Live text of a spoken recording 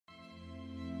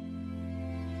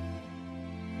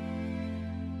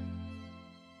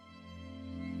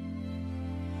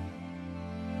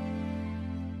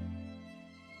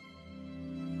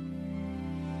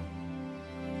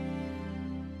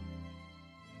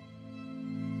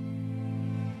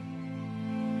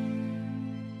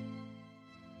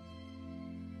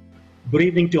Good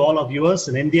evening to all our viewers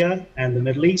in India and the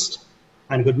Middle East,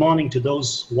 and good morning to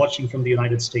those watching from the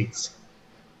United States.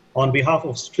 On behalf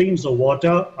of Streams of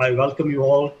Water, I welcome you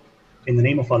all in the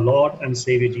name of our Lord and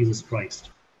Savior Jesus Christ.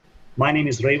 My name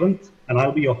is Revanth, and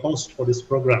I'll be your host for this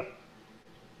program.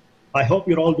 I hope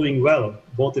you're all doing well,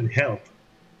 both in health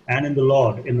and in the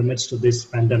Lord in the midst of this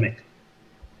pandemic.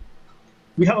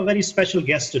 We have a very special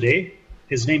guest today.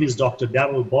 His name is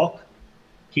Dr.Darrell Bock.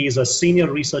 He is a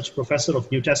senior research professor of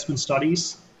New Testament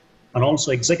studies and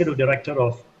also executive director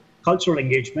of cultural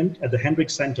engagement at the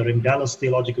Hendricks Center in Dallas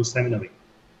Theological Seminary.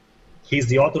 He's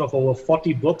the author of over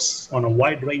 40 books on a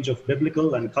wide range of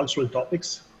biblical and cultural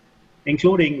topics,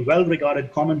 including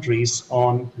well-regarded commentaries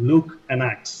on Luke and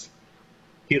Acts.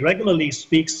 He regularly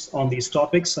speaks on these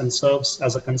topics and serves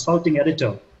as a consulting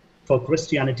editor for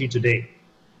Christianity Today.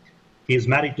 He is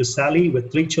married to Sally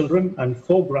with 3 children and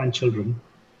 4 grandchildren,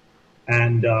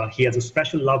 and he has a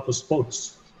special love for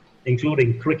sports,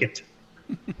 including cricket.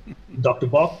 Dr.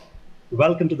 Bock,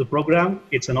 welcome to the program.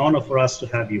 It's an honor for us to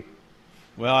have you.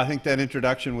 Well, I think that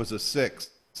introduction was a 6,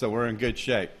 so we're in good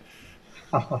shape.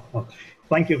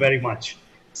 Thank you very much.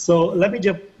 So let me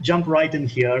jump right in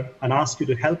here and ask you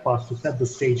to help us to set the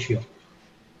stage here.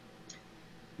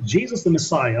 Jesus the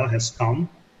Messiah has come,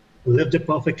 lived a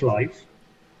perfect life,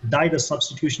 died a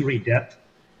substitutionary death,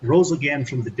 rose again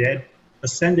from the dead,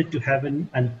 ascended to heaven,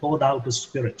 and poured out his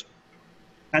Spirit.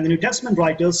 And the New Testament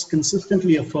writers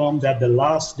consistently affirm that the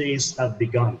last days have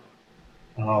begun.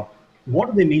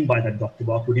 What do they mean by that, Dr.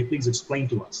 Bock? Would you please explain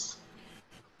to us?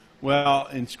 Well,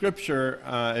 in Scripture,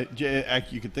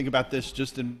 you can think about this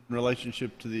just in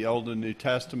relationship to the Old and New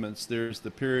Testaments. There's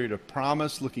the period of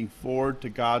promise, looking forward to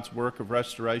God's work of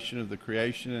restoration of the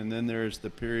creation, and then there's the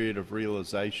period of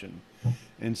realization.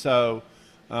 And so,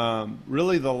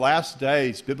 really the last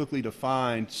days, biblically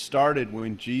defined, started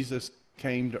when Jesus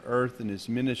came to earth in his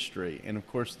ministry. And of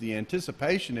course, the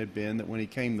anticipation had been that when he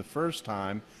came the first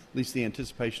time, at least the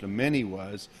anticipation of many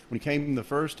was, when he came the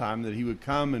first time, that he would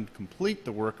come and complete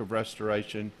the work of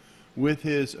restoration with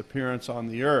his appearance on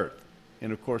the earth.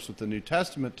 And of course, what the New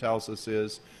Testament tells us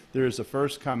is there is a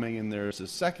first coming and there is a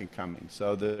second coming.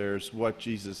 So there's what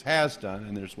Jesus has done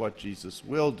and there's what Jesus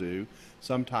will do.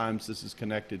 Sometimes this is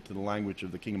connected to the language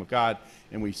of the kingdom of God,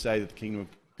 and we say that the kingdom of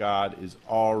God is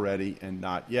already and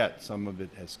not yet. Some of it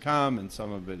has come and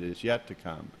some of it is yet to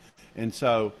come. And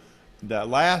so the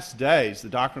last days, the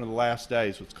doctrine of the last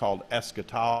days, what's called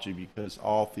eschatology, because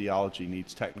all theology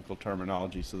needs technical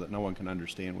terminology so that no one can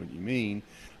understand what you mean.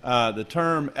 The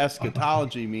term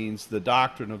eschatology means the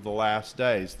doctrine of the last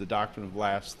days, the doctrine of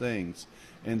last things.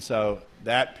 And so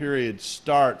that period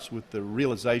starts with the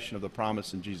realization of the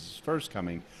promise in Jesus' first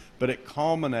coming, but it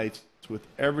culminates with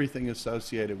everything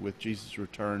associated with Jesus'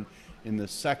 return in the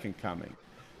second coming.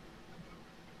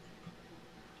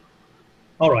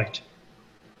 All right.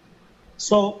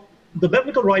 So the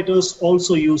biblical writers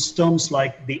also use terms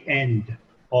like the end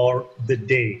or the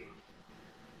day.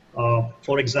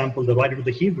 For example, the writer of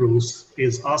the Hebrews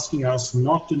is asking us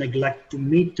not to neglect to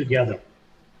meet together,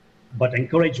 but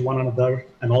encourage one another,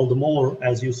 and all the more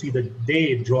as you see the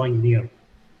day drawing near.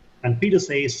 And Peter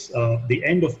says the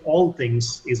end of all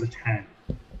things is at hand.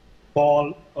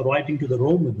 Paul, writing to the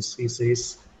Romans, he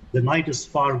says, the night is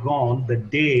far gone, the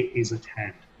day is at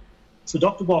hand. So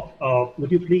Dr. Bock,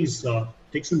 would you please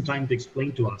take some time to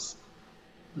explain to us,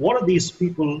 what are these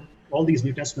people, all these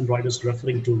New Testament writers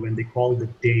referring to when they call the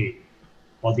day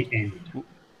or the end?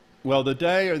 Well, the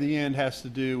day or the end has to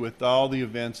do with all the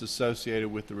events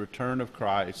associated with the return of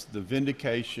Christ, the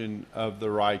vindication of the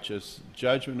righteous,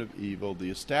 judgment of evil, the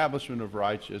establishment of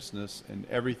righteousness, and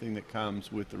everything that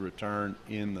comes with the return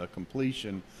in the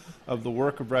completion of the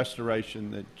work of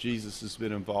restoration that Jesus has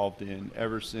been involved in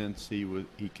ever since he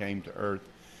came to earth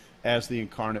as the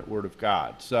incarnate Word of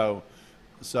God. So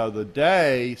the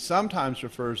day sometimes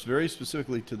refers very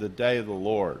specifically to the day of the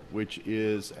Lord, which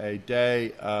is a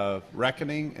day of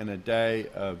reckoning and a day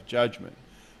of judgment.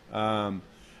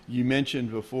 You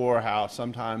mentioned before how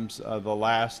sometimes the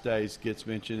last days gets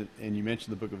mentioned, and you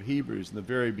mentioned the book of Hebrews. In the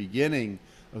very beginning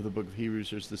of the book of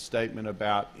Hebrews, there's the statement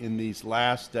about in these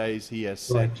last days he has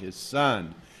sent his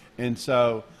Son. And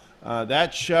so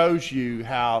that shows you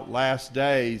how last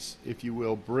days, if you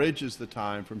will, bridges the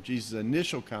time from Jesus'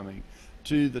 initial coming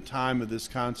to the time of this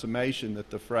consummation that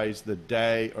the phrase the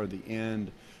day or the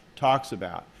end talks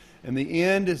about. And the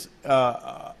end is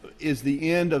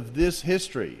the end of this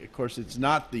history. Of course, it's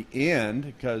not the end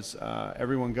because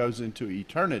everyone goes into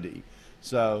eternity.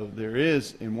 So there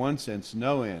is, in one sense,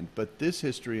 no end. But this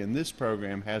history and this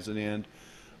program has an end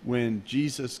when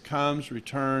Jesus comes,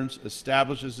 returns,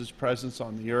 establishes his presence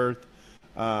on the earth,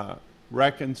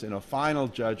 reckons in a final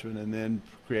judgment and then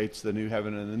creates the new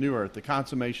heaven and the new earth. The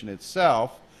consummation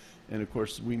itself, and of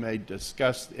course we may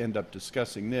end up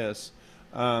discussing this,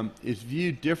 is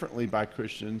viewed differently by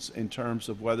Christians in terms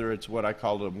of whether it's what I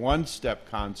call a one-step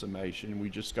consummation. We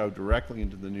just go directly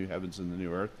into the new heavens and the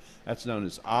new earth. That's known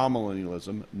as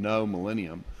amillennialism, no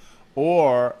millennium.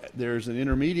 Or there's an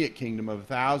intermediate kingdom of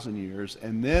 1,000 years,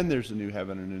 and then there's a new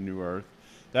heaven and a new earth.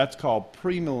 That's called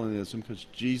premillennialism because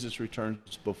Jesus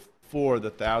returns before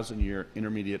the 1,000-year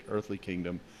intermediate earthly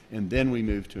kingdom, and then we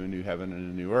move to a new heaven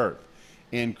and a new earth.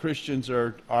 And Christians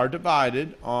are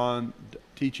divided on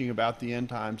teaching about the end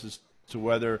times as to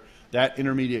whether that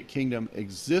intermediate kingdom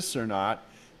exists or not.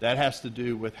 That has to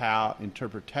do with how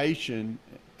interpretation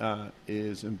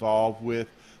is involved with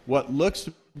what looks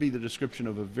to be the description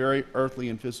of a very earthly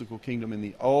and physical kingdom in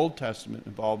the Old Testament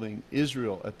involving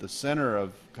Israel at the center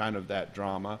of kind of that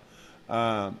drama,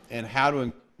 and how to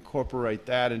incorporate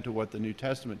that into what the New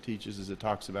Testament teaches as it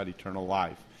talks about eternal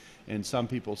life. And some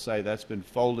people say that's been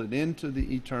folded into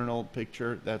the eternal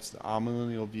picture. That's the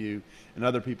amillennial view. And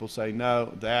other people say,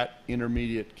 no, that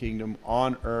intermediate kingdom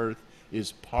on earth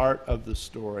is part of the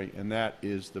story, and that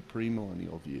is the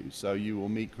premillennial view. So you will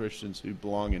meet Christians who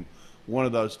belong in one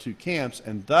of those two camps,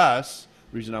 and thus,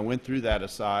 the reason I went through that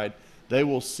aside, they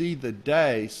will see the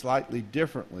day slightly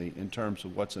differently in terms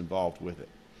of what's involved with it.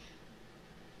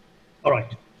 All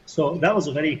right. So that was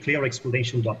a very clear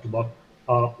explanation, Dr. Bock.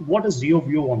 What is your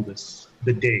view on this,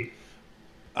 the day?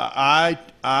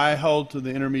 I hold to the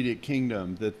intermediate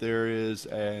kingdom, that there is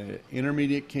an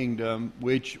intermediate kingdom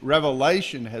which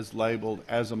Revelation has labeled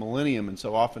as a millennium, and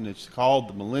so often it's called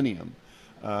the millennium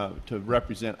to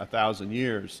represent 1,000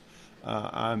 years.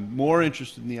 I'm more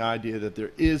interested in the idea that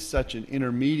there is such an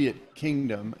intermediate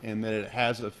kingdom and that it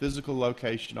has a physical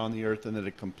location on the earth and that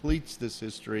it completes this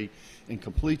history and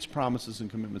completes promises and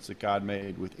commitments that God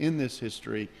made within this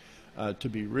history to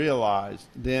be realized,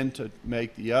 then to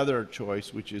make the other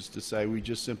choice, which is to say we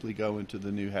just simply go into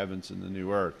the new heavens and the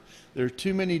new earth. There are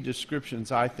too many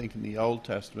descriptions, I think, in the Old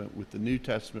Testament with the New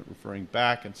Testament referring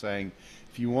back and saying,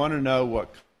 if you want to know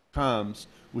what comes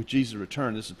with Jesus'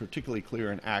 return, this is particularly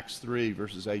clear in Acts 3,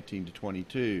 verses 18 to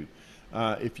 22.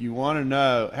 If you want to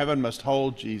know, heaven must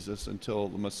hold Jesus until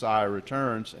the Messiah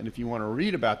returns, and if you want to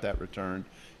read about that return,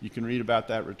 you can read about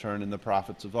that return in the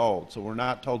prophets of old. So we're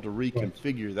not told to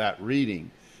reconfigure that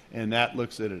reading, and that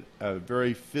looks at a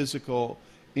very physical,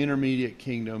 intermediate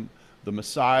kingdom, the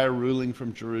Messiah ruling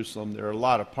from Jerusalem. There are a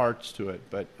lot of parts to it,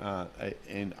 but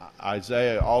in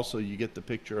Isaiah also you get the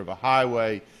picture of a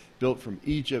highway built from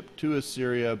Egypt to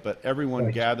Assyria, but everyone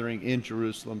gathering in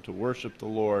Jerusalem to worship the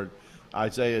Lord.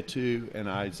 Isaiah 2 and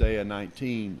Isaiah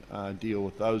 19 deal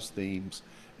with those themes.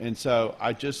 And so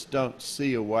I just don't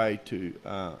see a way to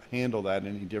handle that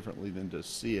any differently than to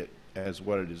see it as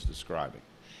what it is describing.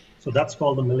 So that's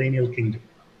called the millennial kingdom.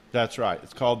 That's right.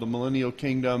 It's called the millennial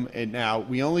kingdom. And now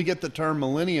we only get the term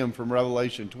millennium from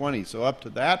Revelation 20. So up to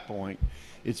that point,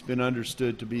 it's been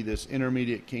understood to be this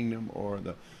intermediate kingdom or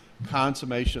the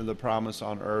consummation of the promise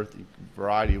on earth, a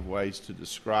variety of ways to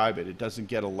describe it. It doesn't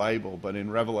get a label, but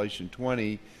in Revelation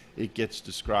 20, it gets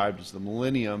described as the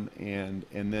millennium, and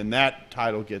then that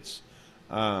title gets,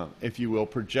 if you will,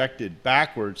 projected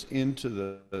backwards into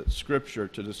the scripture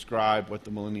to describe what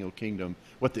the millennial kingdom,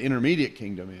 what the intermediate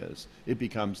kingdom is. It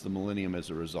becomes the millennium as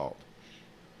a result.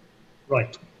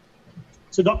 Right.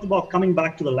 So Dr. Bock, coming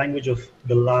back to the language of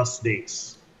the last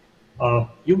days,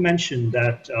 you mentioned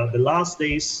that the last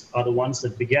days are the ones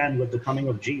that began with the coming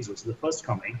of Jesus, the first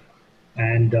coming,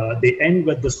 and they end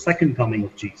with the second coming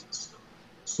of Jesus.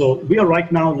 So we are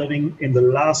right now living in the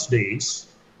last days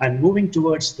and moving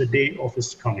towards the day of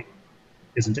his coming,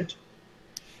 isn't it?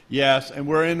 Yes, and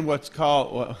we're in what's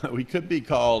called, well, we could be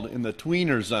called in the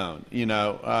tweener zone. You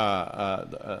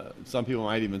know, some people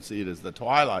might even see it as the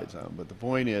twilight zone, but the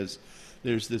point is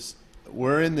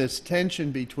we're in this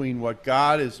tension between what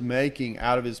God is making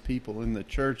out of his people in the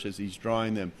church as he's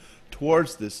drawing them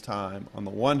towards this time on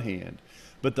the one hand,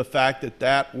 but the fact that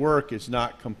that work is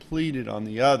not completed on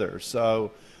the other.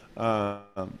 So,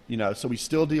 you know, so we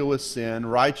still deal with sin.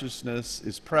 Righteousness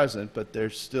is present, but there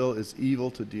still is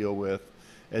evil to deal with,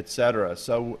 etc.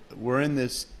 So we're in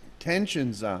this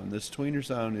tension zone. This tweener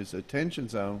zone is a tension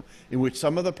zone in which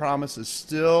some of the promise is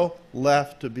still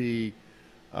left to be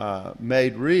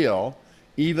made real,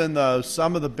 even though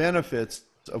some of the benefits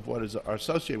of what are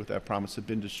associated with that promise have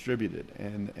been distributed.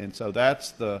 And so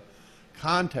that's the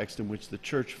context in which the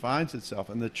church finds itself.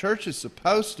 And the church is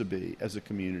supposed to be, as a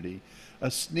community,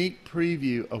 a sneak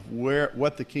preview of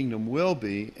what the kingdom will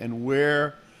be and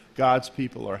where God's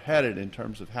people are headed in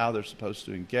terms of how they're supposed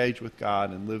to engage with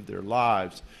God and live their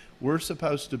lives. we're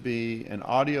supposed to be an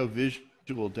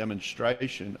audio-visual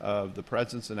demonstration of the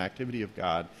presence and activity of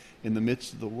God in the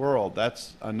midst of the world.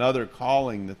 That's another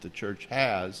calling that the church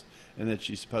has, and that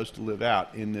she's supposed to live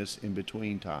out in this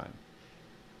in-between time.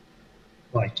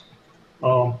 Right.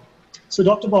 So,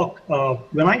 Dr. Bock,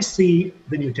 when I see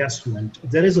the New Testament,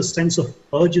 there is a sense of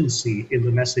urgency in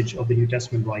the message of the New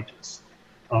Testament writers.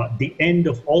 The end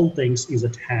of all things is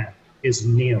at hand, is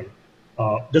near.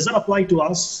 Does that apply to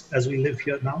us as we live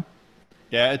here now?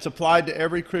 Yeah, it's applied to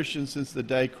every Christian since the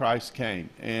day Christ came.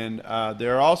 And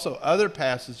there are also other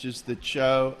passages that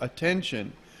show a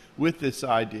tension with this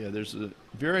idea. There's a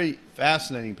very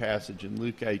fascinating passage in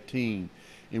Luke 18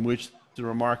 in which the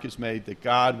remark is made that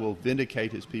God will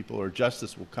vindicate his people, or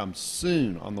justice will come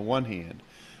soon on the one hand.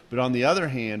 But on the other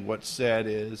hand, what's said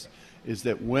is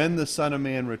that when the Son of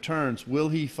Man returns, will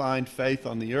he find faith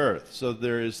on the earth? So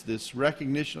there is this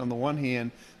recognition on the one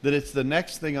hand that it's the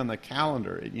next thing on the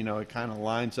calendar. It kind of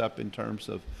lines up in terms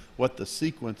of what the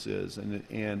sequence is,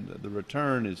 and the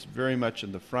return is very much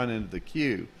in the front end of the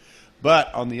queue.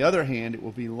 But on the other hand, it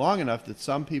will be long enough that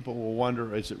some people will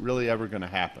wonder, is it really ever going to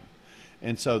happen?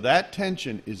 And so that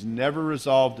tension is never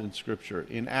resolved in Scripture.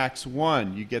 In Acts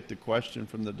 1, you get the question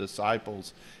from the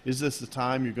disciples, is this the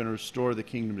time you're going to restore the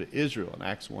kingdom to Israel? In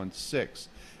Acts 1:6.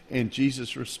 And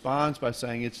Jesus responds by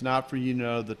saying, it's not for you to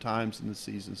know the times and the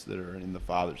seasons that are in the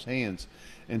Father's hands.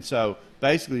 And so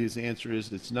basically his answer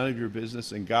is, it's none of your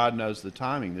business, and God knows the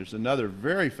timing. There's another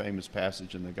very famous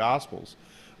passage in the Gospels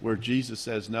where Jesus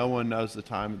says, no one knows the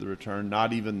time of the return,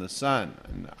 not even the Son.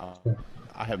 And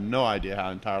I have no idea how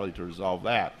entirely to resolve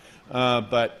that.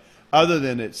 But other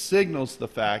than it signals the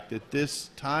fact that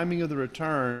this timing of the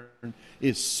return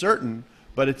is certain,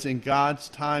 but it's in God's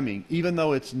timing, even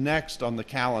though it's next on the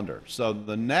calendar. So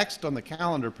the next on the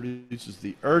calendar produces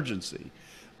the urgency.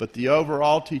 But the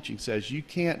overall teaching says you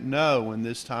can't know when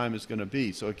this time is going to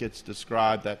be. So it gets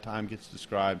described, that time gets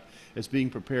described as being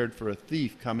prepared for a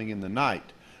thief coming in the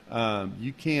night.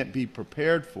 You can't be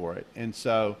prepared for it. And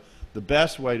so the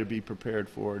best way to be prepared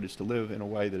for it is to live in a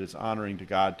way that is honoring to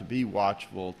God, to be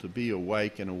watchful, to be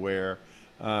awake and aware,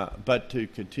 but to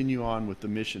continue on with the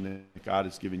mission that God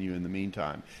has given you in the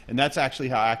meantime. And that's actually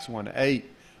how Acts 1:8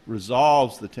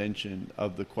 resolves the tension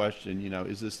of the question,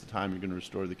 is this the time you're going to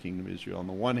restore the kingdom of Israel? On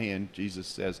the one hand, Jesus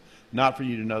says, not for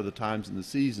you to know the times and the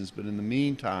seasons, but in the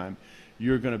meantime,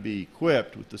 you're going to be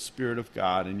equipped with the Spirit of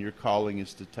God, and your calling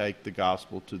is to take the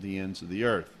gospel to the ends of the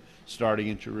earth, starting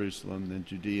in Jerusalem, then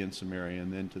Judea and Samaria,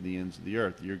 and then to the ends of the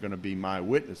earth. You're going to be my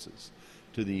witnesses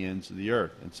to the ends of the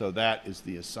earth. And so that is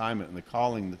the assignment and the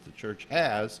calling that the church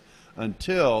has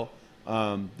until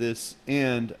this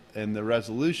end and the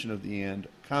resolution of the end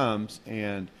comes,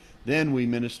 and then we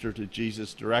minister to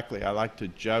Jesus directly. I like to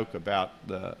joke about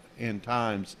the end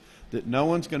times that no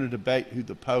one's going to debate who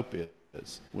the Pope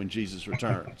is when Jesus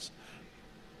returns.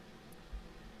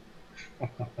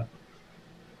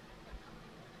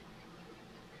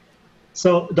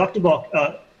 So, Dr. Bock,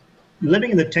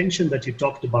 living in the tension that you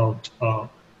talked about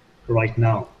right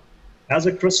now, as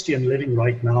a Christian living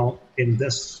right now in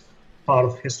this part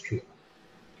of history,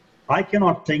 I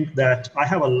cannot think that I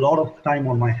have a lot of time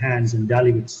on my hands and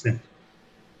dally with sin,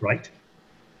 right?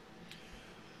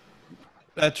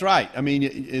 That's right. I mean,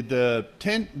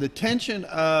 the tension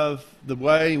of the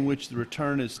way in which the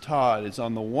return is taught is,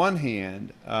 on the one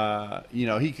hand,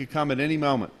 he could come at any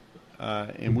moment,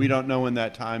 and we don't know when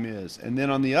that time is. And then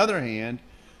on the other hand,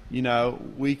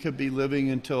 we could be living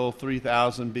until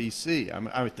 3000 BC.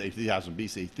 I would say 3000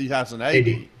 BC, 3000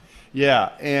 AD. Yeah,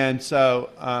 and so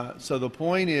the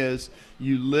point is,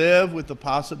 you live with the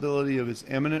possibility of his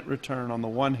imminent return on the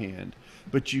one hand,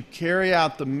 but you carry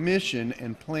out the mission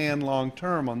and plan long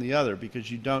term on the other, because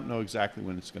you don't know exactly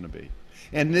when it's going to be.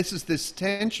 And this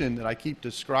tension that I keep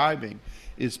describing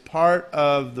is part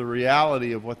of the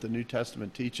reality of what the New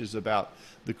Testament teaches about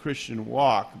the Christian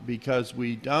walk, because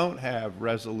we don't have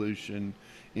resolution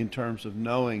in terms of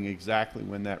knowing exactly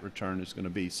when that return is going to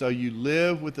be. So you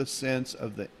live with a sense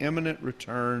of the imminent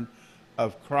return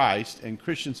of Christ, and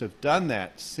Christians have done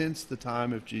that since the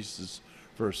time of Jesus'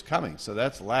 first coming. So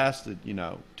that's lasted,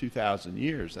 2,000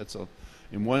 years. That's,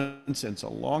 in one sense, a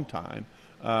long time.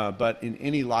 But in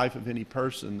any life of any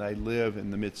person, they live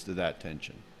in the midst of that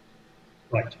tension.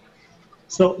 Right.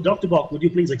 So, Dr. Bock, would you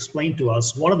please explain to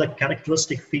us what are the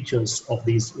characteristic features of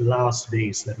these last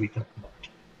days that we talked about?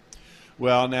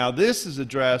 Well, now this is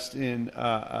addressed in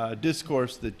a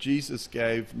discourse that Jesus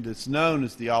gave that's known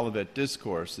as the Olivet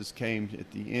Discourse. This came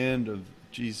at the end of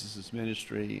Jesus'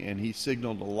 ministry, and he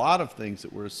signaled a lot of things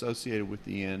that were associated with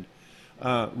the end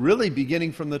really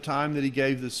beginning from the time that he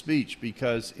gave the speech,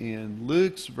 because in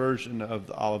Luke's version of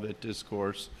the Olivet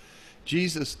Discourse,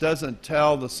 Jesus doesn't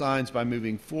tell the signs by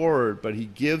moving forward, but he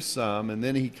gives some, and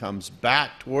then he comes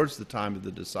back towards the time of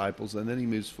the disciples, and then he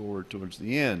moves forward towards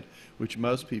the end, which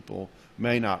most people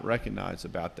may not recognize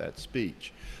about that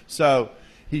speech. So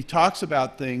he talks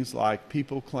about things like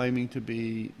people claiming to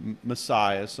be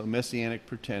Messiah, so messianic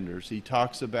pretenders. He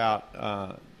talks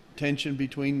about tension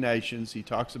between nations. He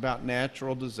talks about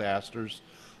natural disasters,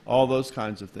 all those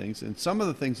kinds of things. And some of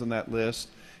the things on that list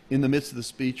in the midst of the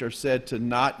speech are said to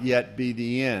not yet be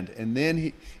the end. And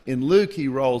then in Luke, he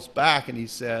rolls back and he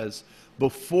says,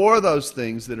 before those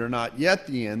things that are not yet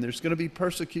the end, there's going to be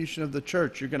persecution of the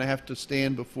church. You're going to have to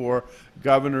stand before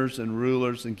governors and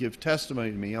rulers and give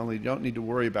testimony to me. Only you don't need to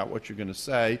worry about what you're going to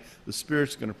say. The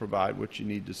Spirit's going to provide what you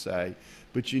need to say.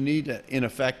 But you need to, in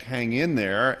effect, hang in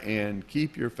there and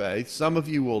keep your faith. Some of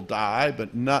you will die,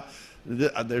 but not...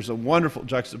 There's a wonderful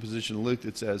juxtaposition in Luke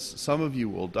that says, some of you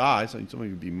will die, some of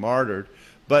you will be martyred,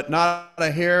 but not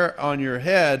a hair on your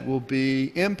head will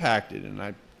be impacted.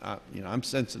 And I'm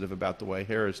sensitive about the way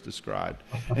hair is described.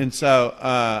 And so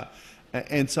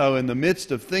in the midst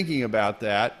of thinking about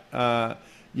that,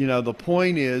 the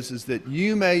point is that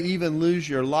you may even lose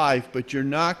your life, but you're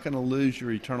not going to lose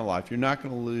your eternal life. You're not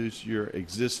going to lose your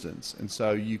existence. And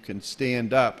so you can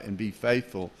stand up and be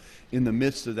faithful in the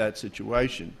midst of that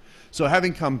situation. So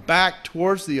having come back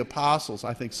towards the apostles,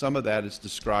 I think some of that is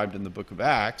described in the book of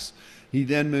Acts. He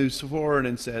then moves forward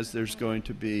and says there's going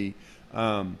to be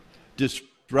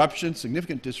disruption,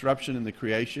 significant disruption in the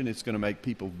creation. It's going to make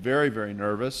people very, very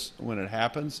nervous when it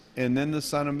happens. And then the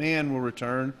Son of Man will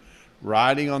return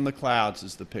riding on the clouds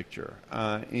is the picture.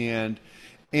 And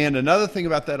another thing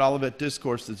about that Olivet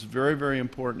Discourse that's very, very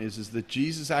important is that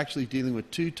Jesus is actually dealing with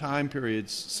two time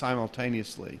periods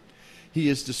simultaneously. He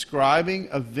is describing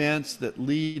events that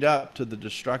lead up to the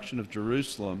destruction of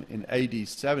Jerusalem in AD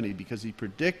 70 because he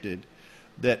predicted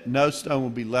that no stone will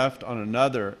be left on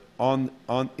another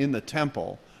in the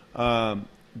temple.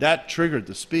 That triggered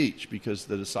the speech because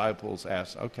the disciples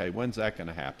asked, okay, when's that going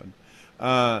to happen?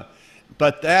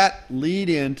 But that lead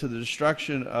in to the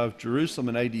destruction of Jerusalem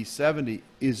in AD 70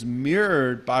 is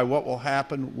mirrored by what will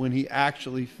happen when he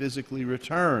actually physically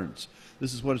returns.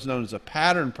 This is what is known as a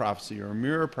pattern prophecy or a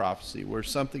mirror prophecy, where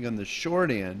something on the short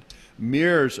end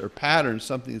mirrors or patterns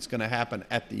something that's going to happen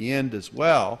at the end as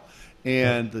well.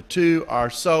 And the two are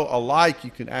so alike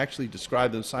you can actually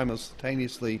describe them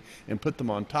simultaneously and put them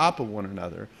on top of one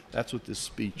another. That's what this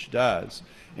speech does.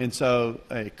 And so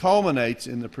it culminates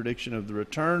in the prediction of the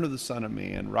return of the Son of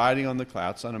Man riding on the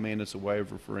cloud. Son of Man is a way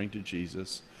of referring to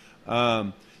Jesus.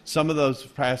 Some of those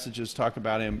passages talk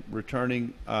about him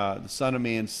returning, the Son of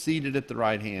Man seated at the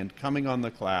right hand, coming on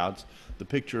the clouds, the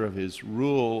picture of his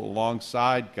rule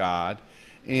alongside God.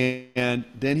 And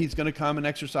then he's going to come and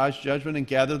exercise judgment and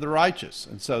gather the righteous.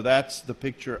 And so that's the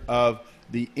picture of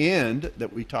the end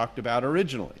that we talked about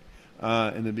originally.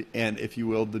 And if you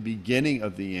will, the beginning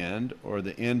of the end, or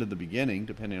the end of the beginning,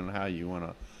 depending on how you want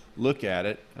to look at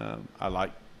it. I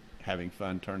like having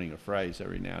fun turning a phrase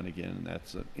every now and again, and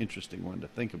that's an interesting one to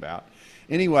think about.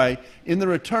 Anyway, in the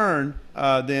return,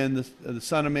 then the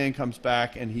Son of Man comes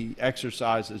back and he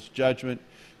exercises judgment,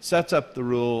 sets up the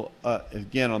rule,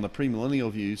 again on the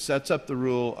premillennial view, sets up the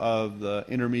rule of the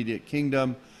intermediate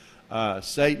kingdom.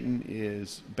 Satan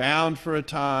is bound for a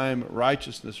time,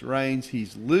 righteousness reigns,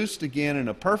 he's loosed again in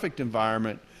a perfect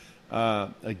environment.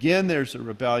 Again, there's a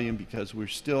rebellion because we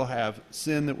still have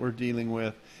sin that we're dealing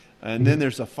with. And then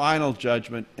there's a final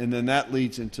judgment, and then that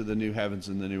leads into the new heavens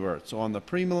and the new earth. So on the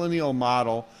premillennial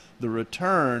model, the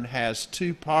return has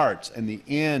two parts, and the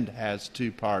end has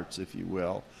two parts, if you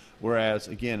will. Whereas,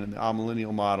 again, in the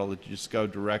amillennial model, it just go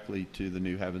directly to the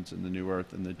new heavens and the new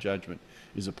earth, and the judgment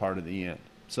is a part of the end.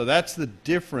 So that's the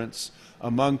difference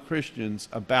among Christians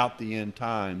about the end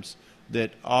times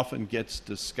that often gets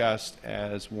discussed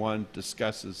as one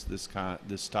discusses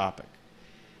this topic.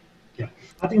 Yeah,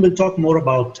 I think we'll talk more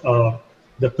about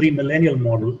the premillennial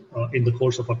model in the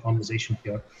course of our conversation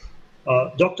here.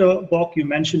 Dr. Bock, you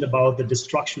mentioned about the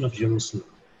destruction of Jerusalem.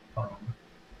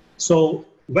 So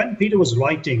when Peter was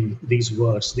writing these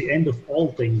words, the end of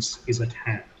all things is at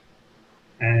hand.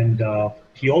 And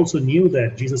he also knew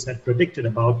that Jesus had predicted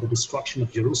about the destruction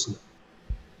of Jerusalem.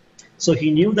 So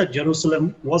he knew that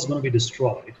Jerusalem was going to be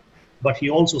destroyed, but he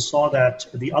also saw that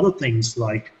the other things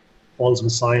like false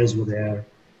messiahs were there,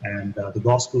 and the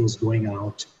gospel was going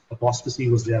out, apostasy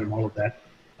was there, and all of that.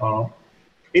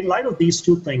 In light of these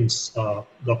two things,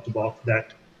 Dr. Bock,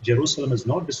 that Jerusalem is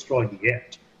not destroyed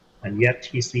yet, and yet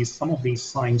he sees some of these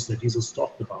signs that Jesus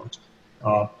talked about.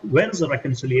 Where is the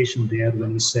reconciliation there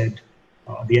when he said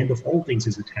the end of all things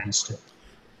is at hand still.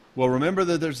 Well, remember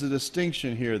that there's a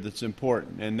distinction here that's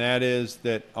important, and that is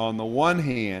that on the one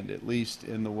hand, at least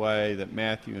in the way that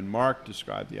Matthew and Mark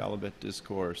describe the Olivet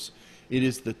Discourse, it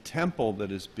is the temple that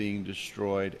is being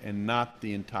destroyed and not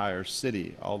the entire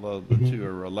city, although the two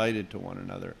are related to one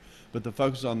another. But the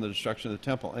focus is on the destruction of the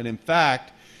temple. And in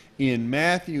fact, in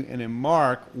Matthew and in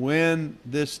Mark, when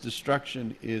this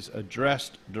destruction is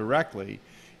addressed directly,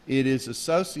 it is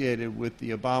associated with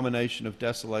the abomination of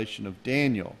desolation of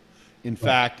Daniel. In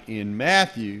fact, in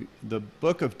Matthew, the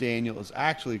book of Daniel is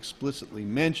actually explicitly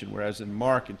mentioned, whereas in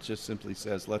Mark it just simply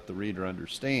says, let the reader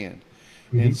understand.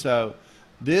 And so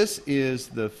this is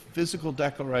the physical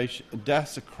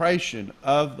desecration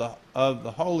of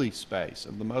the holy space,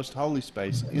 of the most holy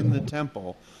space in the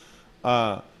temple,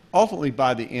 ultimately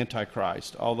by the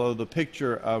Antichrist, although the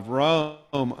picture of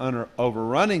Rome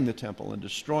overrunning the temple and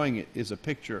destroying it is a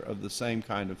picture of the same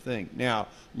kind of thing. Now,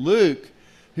 Luke,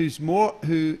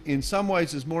 who in some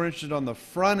ways is more interested on the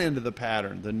front end of the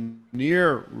pattern, the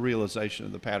near realization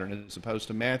of the pattern, as opposed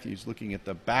to Matthew's looking at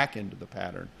the back end of the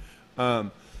pattern.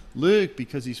 Luke,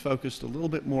 because he's focused a little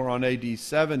bit more on AD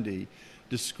 70,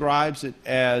 describes it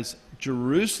as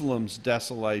Jerusalem's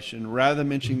desolation rather than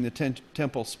mentioning the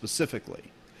temple specifically.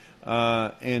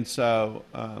 And so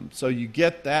you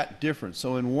get that difference.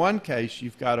 So in one case,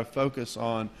 you've got to focus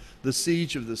on the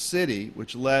siege of the city,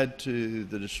 which led to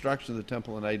the destruction of the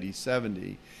temple in AD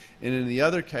 70. And in the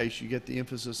other case, you get the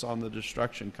emphasis on the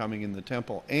destruction coming in the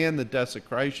temple and the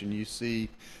desecration. You see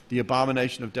the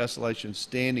abomination of desolation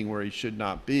standing where he should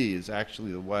not be is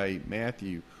actually the way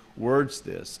Matthew words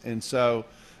this. And so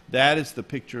that is the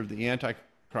picture of the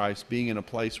Antichrist being in a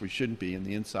place where he shouldn't be, in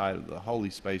the inside of the holy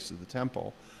space of the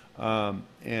temple.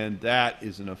 And that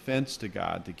is an offense to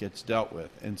God that gets dealt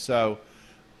with. And so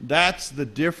that's the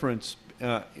difference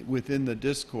within the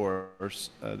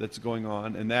discourse that's going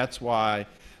on, and that's why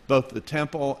both the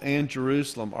temple and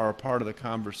Jerusalem are a part of the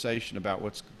conversation about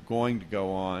what's going to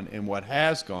go on and what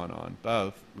has gone on.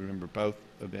 Both, remember, both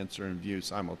events are in view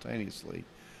simultaneously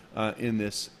in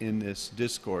this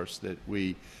discourse that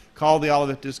we call the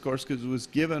Olivet Discourse because it was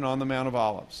given on the Mount of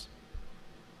Olives.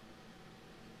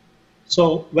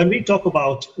 So when we talk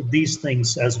about these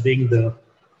things as being the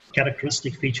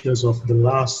characteristic features of the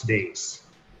last days,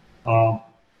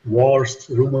 wars,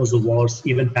 rumors of wars,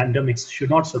 even pandemics should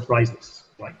not surprise us,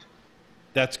 right?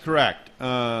 That's correct.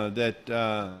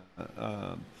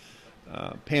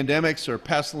 Pandemics or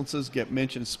pestilences get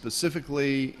mentioned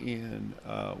specifically in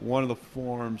one of the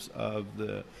forms of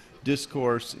the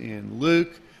discourse in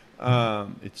Luke.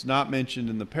 It's not mentioned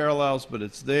in the parallels, but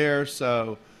it's there.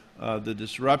 So the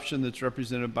disruption that's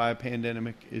represented by a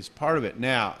pandemic is part of it.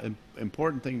 Now, an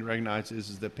important thing to recognize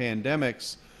is that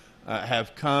pandemics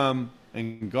have come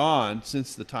and gone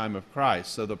since the time of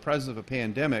Christ. So the presence of a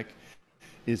pandemic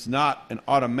is not an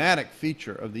automatic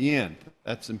feature of the end.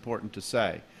 That's important to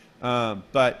say.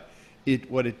 But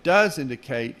what it does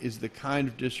indicate is the kind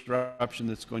of disruption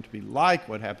that's going to be like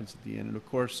what happens at the end. And of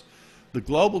course, the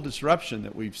global disruption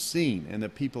that we've seen and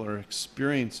that people are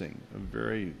experiencing,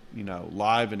 very,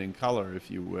 live and in color, if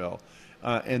you will,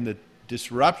 and the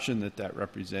disruption that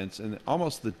represents and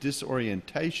almost the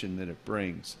disorientation that it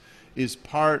brings is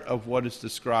part of what is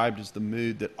described as the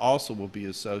mood that also will be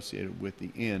associated with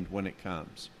the end when it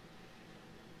comes.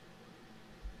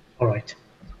 All right.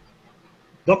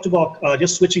 Dr. Bock,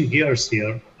 just switching gears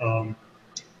here,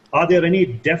 are there any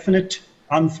definite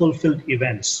unfulfilled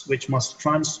events which must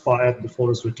transpire before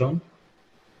his return?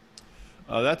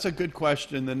 That's a good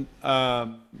question. Then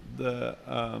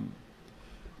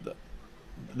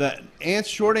the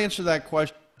short answer to that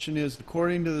question is,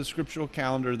 according to the scriptural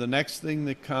calendar, the next thing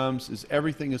that comes is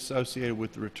everything associated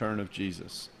with the return of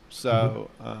Jesus.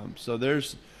 So, so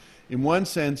there's, in one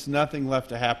sense, nothing left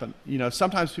to happen.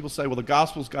 Sometimes people say, well, the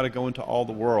gospel's got to go into all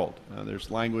the world.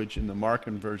 There's language in the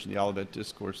Markan version, the Olivet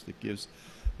Discourse, that gives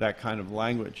that kind of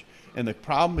language. And the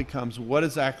problem becomes, what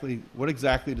exactly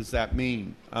does that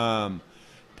mean?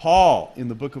 Paul, in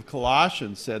the book of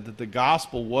Colossians, said that the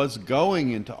gospel was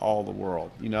going into all the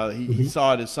world. He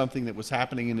saw it as something that was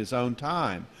happening in his own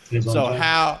time.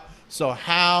 How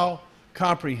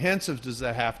comprehensive does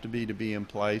that have to be in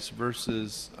place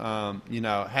versus,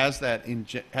 has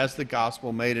the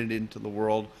gospel made it into the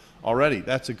world already?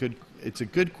 It's a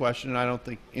good question, and I don't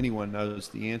think anyone knows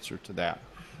the answer to that.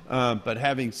 But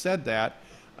having said that,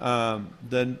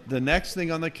 the next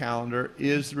thing on the calendar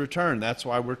is the return. That's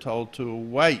why we're told to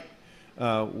await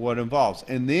what involves.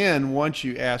 And then once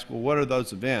you ask, well, what are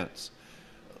those events?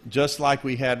 just like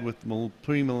we had with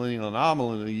premillennial and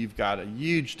amillennial, you've got a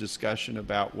huge discussion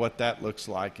about what that looks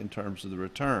like in terms of the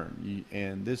return.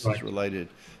 And this is related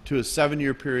to a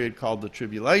 7-year period called the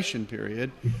tribulation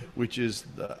period, which is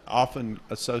often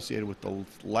associated with the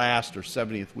last or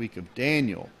 70th week of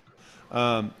Daniel.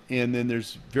 And then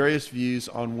there's various views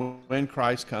on when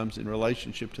Christ comes in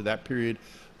relationship to that period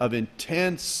of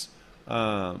intense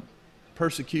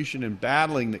persecution and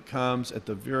battling that comes at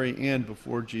the very end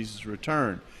before Jesus'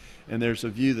 return. And there's a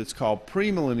view that's called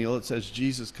premillennial. It says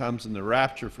Jesus comes in the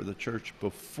rapture for the church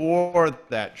before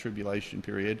that tribulation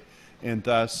period, and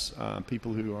thus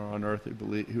people who are on earth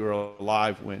who are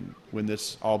alive when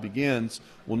this all begins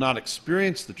will not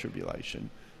experience the tribulation.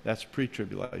 That's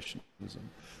pre-tribulationism.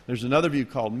 There's another view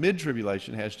called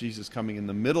mid-tribulation, has Jesus coming in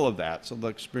the middle of that, so they'll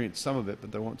experience some of it,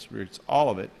 but they won't experience all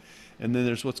of it. And then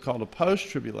there's what's called a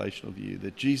post-tribulational view,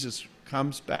 that Jesus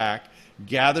comes back,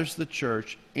 gathers the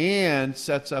church, and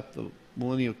sets up the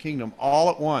millennial kingdom all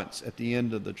at once at the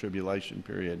end of the tribulation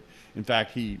period. In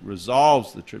fact, he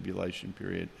resolves the tribulation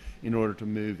period in order to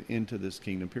move into this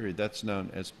kingdom period. That's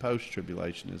known as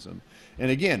post-tribulationism.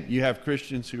 And again, you have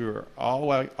Christians who are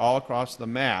all across the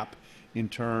map in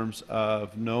terms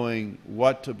of knowing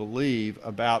what to believe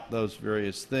about those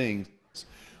various things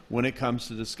when it comes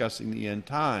to discussing the end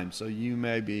times. So you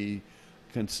may be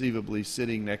conceivably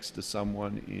sitting next to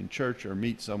someone in church or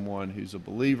meet someone who's a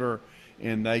believer,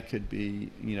 and they could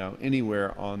be,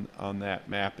 anywhere on that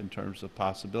map in terms of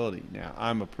possibility. Now,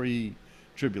 I'm a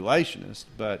pre-tribulationist,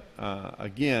 but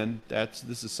again,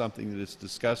 this is something that is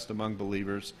discussed among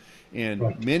believers,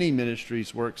 and many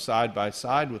ministries work side by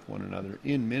side with one another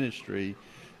in ministry,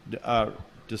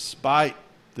 despite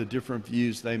the different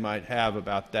views they might have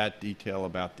about that detail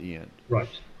about the end. Right.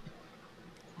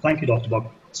 Thank you, Dr.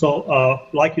 Bock. So,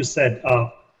 like you said,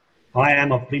 I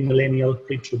am a premillennial,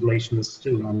 pre-tribulationist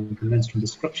too, and I'm convinced from the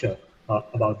scripture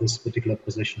about this particular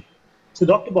position. So,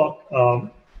 Dr. Bock,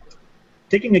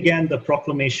 taking again the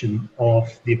proclamation of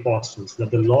the apostles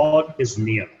that the Lord is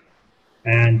near,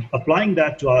 and applying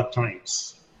that to our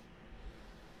times,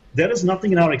 there is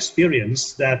nothing in our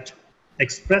experience that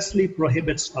expressly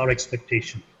prohibits our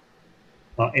expectation.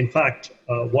 In fact,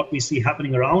 what we see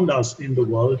happening around us in the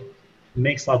world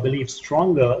makes our belief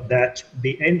stronger that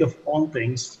the end of all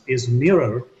things is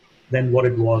nearer than what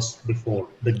it was before.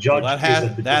 The judge is at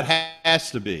the door. That has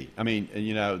to be. I mean,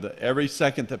 every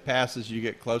second that passes, you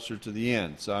get closer to the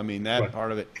end. So, I mean, that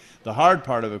part of it. The hard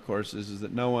part of course, is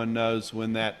that no one knows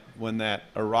when that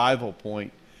arrival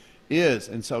point is.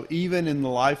 And so even in the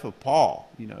life of Paul,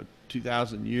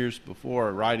 2,000 years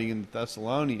before, writing in the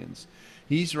Thessalonians,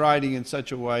 he's writing in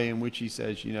such a way in which he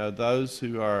says, those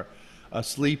who are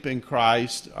asleep in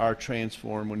Christ are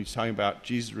transformed, when he's talking about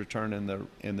Jesus' return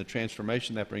and the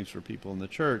transformation that brings for people in the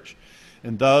church.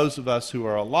 And those of us who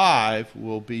are alive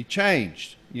will be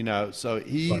changed. So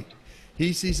he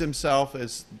sees himself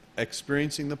as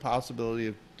experiencing the possibility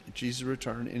of Jesus'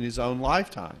 return in his own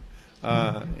lifetime.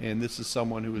 And this is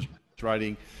someone who was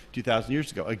writing 2,000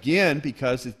 years ago. Again,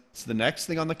 because it's the next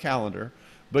thing on the calendar,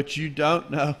 but you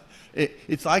don't know.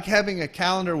 It's like having a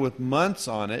calendar with months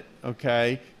on it,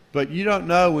 okay? But you don't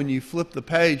know when you flip the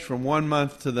page from one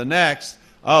month to the next,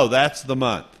 oh, that's the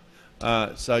month.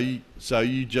 So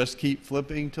you just keep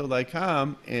flipping till they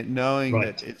come, and knowing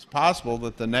that it's possible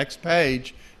that the next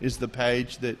page is the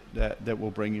page that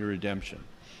will bring you redemption.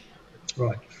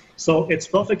 Right. So it's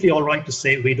perfectly all right to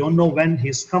say we don't know when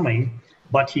he's coming,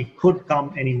 but he could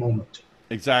come any moment.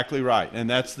 Exactly right. And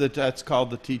that's called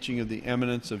the teaching of the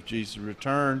imminence of Jesus'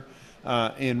 return.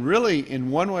 And really,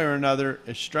 in one way or another,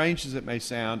 as strange as it may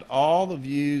sound, all the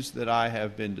views that I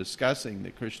have been discussing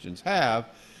that Christians have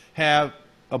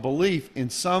a belief in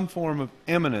some form of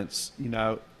imminence,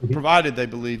 provided they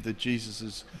believe that Jesus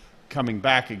is coming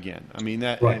back again. I mean,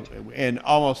 and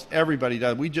almost everybody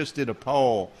does. We just did a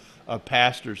poll of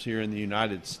pastors here in the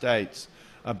United States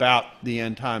about the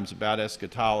end times, about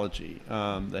eschatology.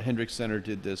 The Hendricks Center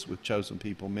did this with Chosen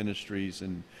People Ministries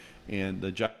and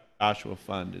the Joshua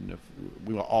Fund, and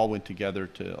we all went together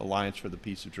to Alliance for the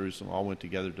Peace of Jerusalem, all went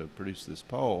together to produce this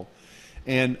poll.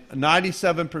 And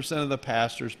 97% of the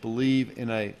pastors believe in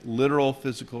a literal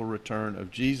physical return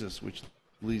of Jesus, which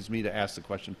leads me to ask the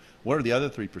question, what are the other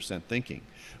 3% thinking?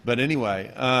 But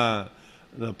anyway,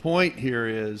 the point here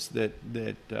is that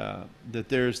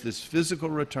there's this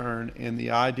physical return, and the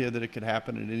idea that it could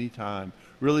happen at any time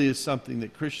really is something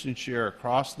that Christians share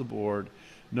across the board,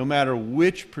 no matter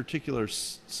which particular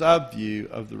sub-view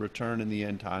of the return in the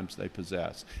end times they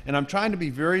possess. And I'm trying to be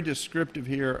very descriptive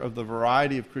here of the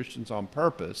variety of Christians on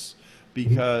purpose,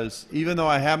 because even though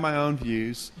I have my own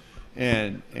views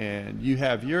and you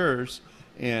have yours,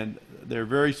 and they're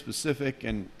very specific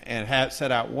and have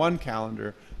set out one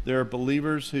calendar. There are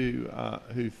believers who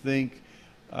think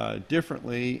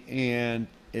differently, and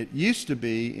it used to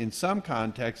be, in some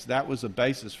contexts, that was a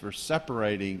basis for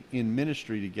separating in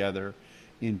ministry together,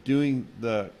 in doing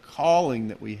the calling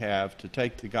that we have to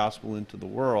take the gospel into the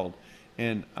world.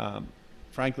 And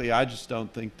frankly, I just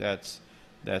don't think that's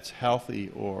healthy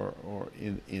or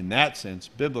in that sense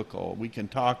biblical. We can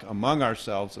talk among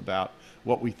ourselves about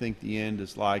what we think the end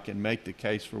is like and make the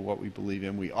case for what we believe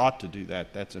in. We ought to do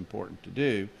that. That's important to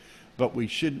do. But we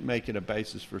shouldn't make it a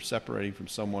basis for separating from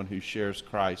someone who shares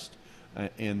Christ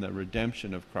and the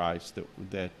redemption of Christ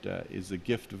that is the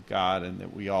gift of God, and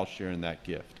that we all share in that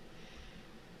gift.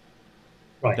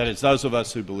 Right. That is, those of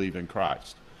us who believe in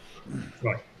Christ.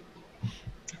 Right.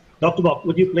 Dr. Bock,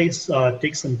 would you please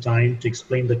take some time to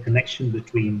explain the connection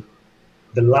between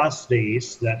the last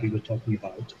days that we were talking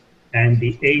about and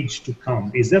the age to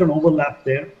come? Is there an overlap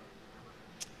there?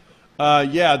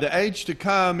 Yeah, the age to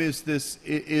come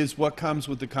is what comes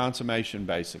with the consummation,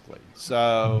 basically.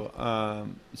 So,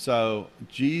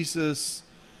 Jesus,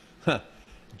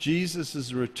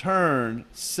 Jesus's return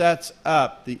sets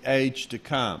up the age to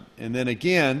come, and then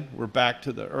again, we're back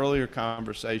to the earlier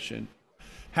conversation.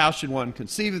 How should one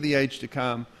conceive of the age to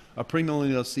come? A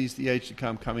premillennial sees the age to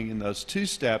come coming in those two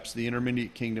steps, the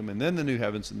intermediate kingdom and then the new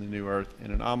heavens and the new earth,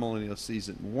 and an amillennial sees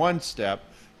it in one step,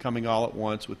 coming all at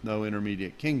once with no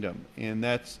intermediate kingdom. And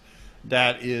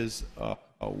that is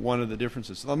one of the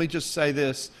differences. So let me just say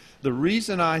this. The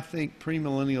reason I think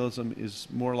premillennialism is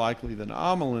more likely than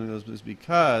amillennialism is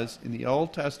because in the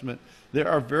Old Testament there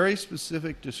are very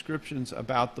specific descriptions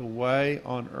about the way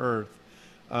on earth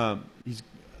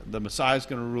the Messiah is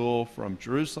going to rule from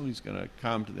Jerusalem. He's going to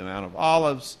come to the Mount of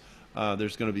Olives.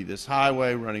 There's going to be this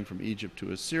highway running from Egypt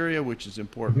to Assyria, which is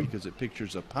important because it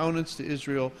pictures opponents to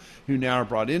Israel who now are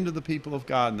brought into the people of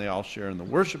God, and they all share in the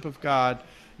worship of God.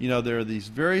 You know, there are these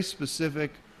very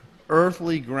specific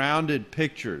earthly grounded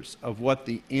pictures of what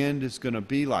the end is going to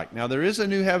be like. Now, there is a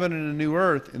new heaven and a new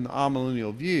earth in the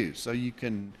amillennial view, so you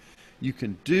can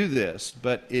do this,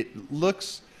 but it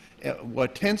looks...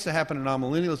 What tends to happen in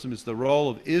amillennialism is the role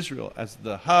of Israel as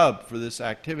the hub for this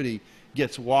activity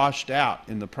gets washed out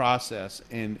in the process,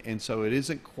 and so it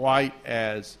isn't quite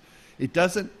as, it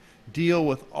doesn't deal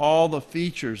with all the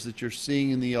features that you're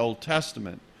seeing in the Old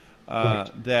Testament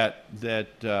that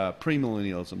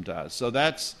premillennialism does. So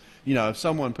that's, you know, if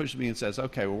someone pushes me and says,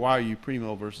 okay, well, why are you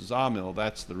premill versus amil?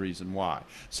 That's the reason why.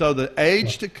 So the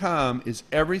age to come is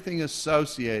everything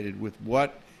associated with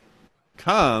what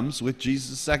comes with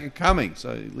Jesus' second coming. So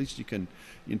at least you can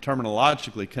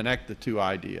terminologically connect the two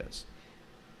ideas.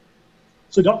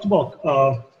 So Dr.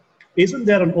 Bock, isn't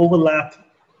there an overlap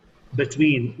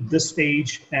between this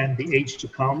age and the age to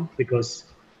come? Because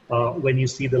when you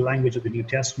see the language of the New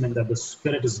Testament, that the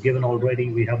Spirit is given already,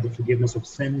 we have the forgiveness of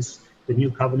sins, the new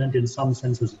covenant in some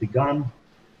sense has begun.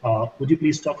 Would you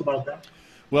please talk about that?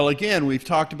 Well, again, we've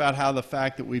talked about how the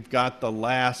fact that we've got the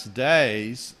last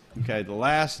days, okay, the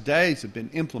last days have been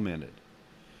implemented,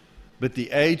 but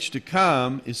the age to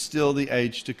come is still the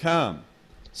age to come.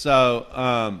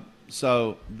 So,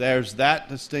 so there's that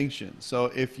distinction. So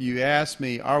if you ask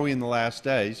me, are we in the last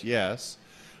days? Yes.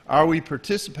 Are we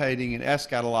participating in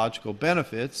eschatological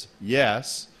benefits?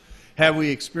 Yes. Have we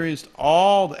experienced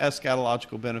all the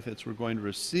eschatological benefits we're going to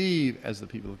receive as the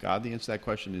people of God? The answer to that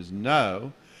question is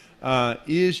no.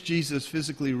 Is Jesus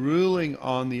physically ruling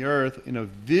on the earth in a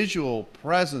visual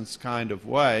presence kind of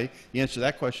way? The answer to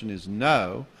that question is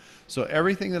no. So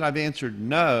everything that I've answered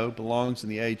no belongs in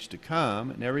the age to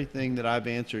come, and everything that I've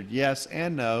answered yes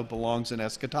and no belongs in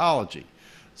eschatology.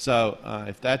 So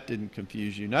if that didn't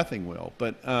confuse you, nothing will.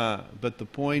 But the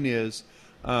point is,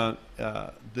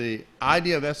 the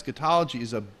idea of eschatology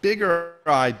is a bigger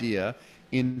idea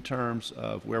in terms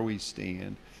of where we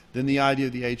stand than the idea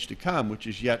of the age to come, which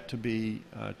is yet to be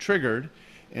triggered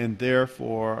and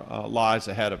therefore lies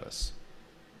ahead of us.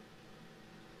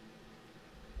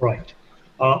 Right.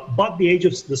 But the age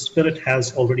of the Spirit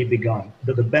has already begun.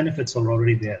 The benefits are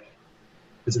already there,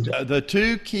 isn't it? The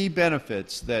two key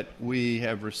benefits that we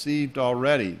have received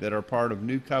already that are part of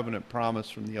New Covenant promise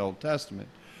from the Old Testament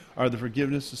are the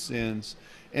forgiveness of sins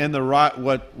and the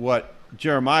what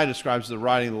Jeremiah describes as the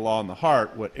writing of the law in the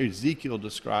heart, what Ezekiel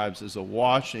describes as a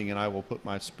washing, and I will put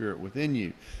my spirit within you.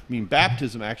 I mean,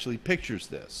 baptism actually pictures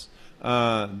this.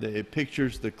 It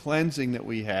pictures the cleansing that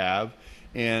we have,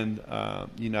 and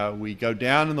you know, we go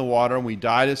down in the water and we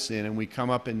die to sin and we come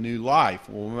up in new life.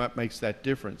 Well, what makes that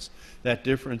difference? That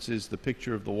difference is the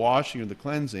picture of the washing or the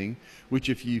cleansing, which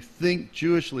if you think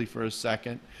Jewishly for a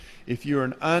second, if you're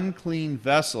an unclean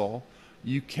vessel,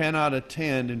 you cannot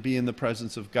attend and be in the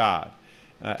presence of God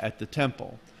at the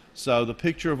temple. So the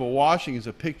picture of a washing is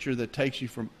a picture that takes you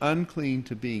from unclean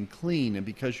to being clean. And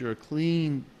because you're a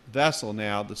clean vessel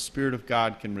now, the Spirit of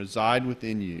God can reside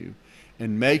within you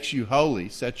and makes you holy,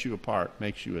 sets you apart,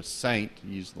 makes you a saint, to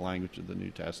use the language of the New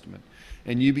Testament.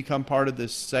 And you become part of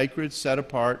this sacred, set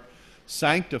apart,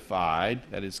 sanctified,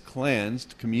 that is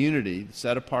cleansed community,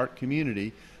 set apart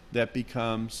community that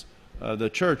becomes the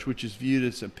church, which is viewed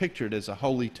as and pictured as a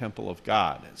holy temple of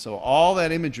God. And so all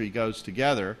that imagery goes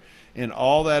together, and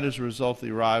all that is a result of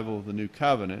the arrival of the new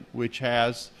covenant, which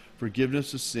has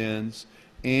forgiveness of sins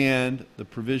and the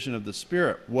provision of the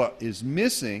Spirit. What is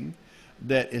missing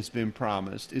that has been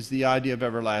promised is the idea of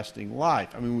everlasting life.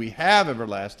 I mean, we have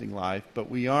everlasting life,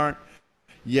 but we aren't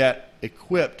yet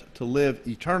equipped to live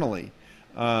eternally.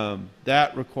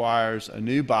 That requires a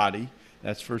new body.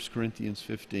 That's 1 Corinthians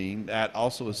 15. That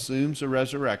also assumes a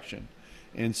resurrection.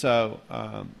 And so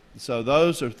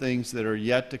those are things that are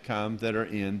yet to come, that are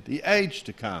in the age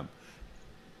to come.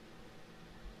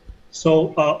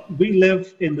 So we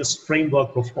live in this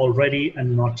framework of already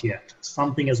and not yet.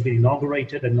 Something has been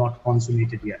inaugurated and not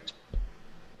consummated yet.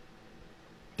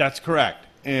 That's correct.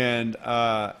 And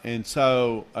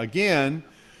so, again,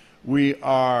 we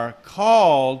are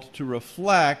called to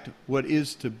reflect what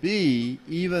is to be,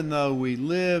 even though we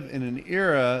live in an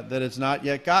era that has not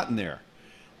yet gotten there.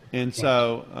 And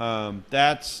so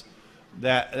that's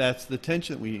the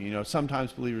tension that we,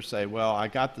 sometimes believers say, well, I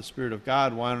got the Spirit of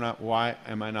God, why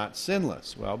am I not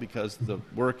sinless? Well, because the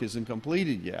work isn't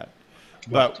completed yet.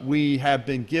 But we have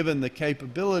been given the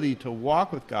capability to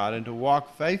walk with God and to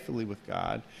walk faithfully with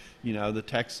God. The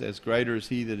text says, greater is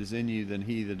he that is in you than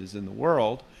he that is in the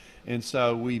world. And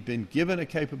so we've been given a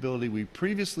capability we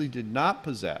previously did not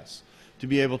possess to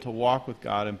be able to walk with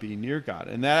God and be near God.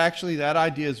 And that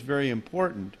idea is very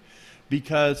important,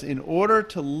 because in order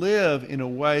to live in a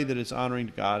way that is honoring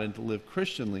to God and to live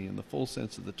Christianly in the full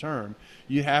sense of the term,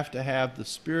 you have to have the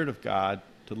Spirit of God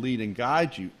to lead and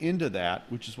guide you into that,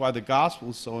 which is why the gospel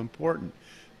is so important.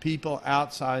 People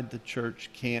outside the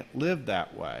church can't live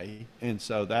that way, and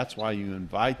so that's why you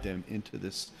invite them into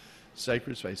this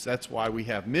sacred space. That's why we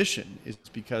have mission. It's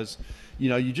because,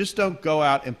 you just don't go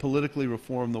out and politically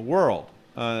reform the world.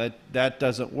 That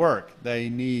doesn't work. They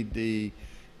need the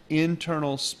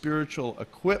internal spiritual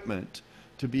equipment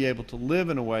to be able to live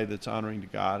in a way that's honoring to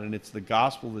God, and it's the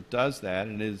gospel that does that,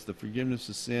 and it is the forgiveness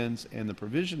of sins and the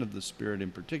provision of the Spirit in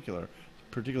particular,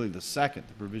 particularly the second,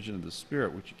 the provision of the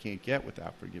Spirit, which you can't get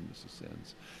without forgiveness of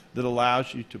sins, that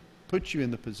allows you to put you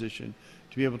in the position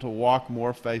to be able to walk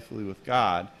more faithfully with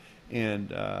God. And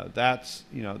that's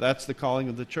the calling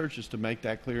of the church, is to make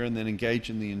that clear and then engage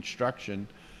in the instruction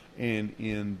and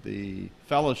in the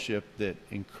fellowship that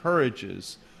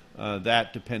encourages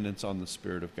that dependence on the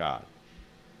Spirit of God.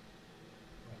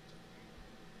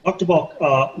 Dr.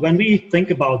 Bock, when we think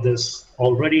about this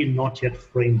already not yet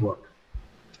framework,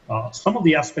 some of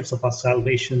the aspects of our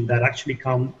salvation that actually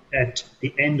come at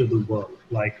the end of the world,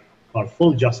 like our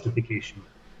full justification,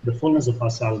 the fullness of our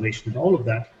salvation, and all of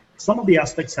that, some of the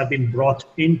aspects have been brought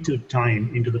into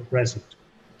time, into the present.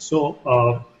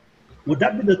 So would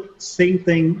that be the same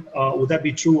thing? Would that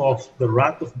be true of the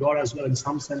wrath of God as well in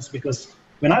some sense? Because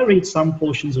when I read some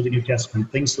portions of the New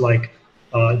Testament, things like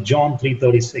John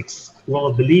 3:36,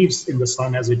 whoever believes in the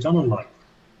Son has eternal life,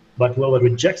 but whoever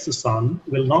rejects the Son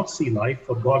will not see life,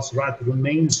 for God's wrath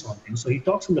remains on him. So he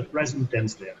talks in the present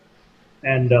tense there.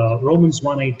 And Romans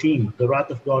 1:18, the wrath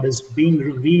of God is being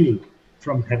revealed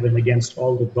from heaven against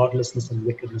all the godlessness and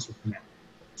wickedness of men.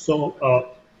 So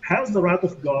has the wrath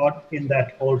of God in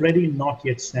that already not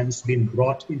yet sense been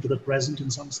brought into the present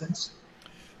in some sense?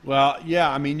 Well,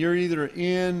 yeah, you're either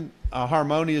in a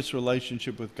harmonious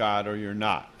relationship with God or you're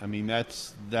not.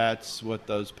 That's what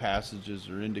those passages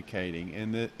are indicating.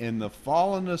 And the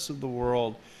fallenness of the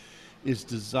world is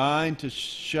designed to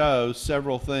show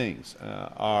several things.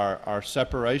 Our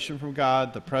separation from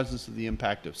God, the presence of the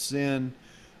impact of sin.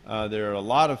 There are a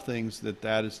lot of things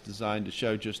that is designed to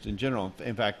show just in general.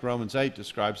 In fact, Romans 8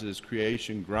 describes it as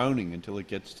creation groaning until it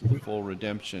gets to the full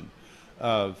redemption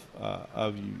of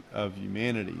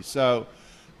humanity. So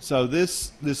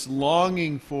this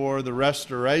longing for the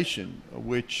restoration,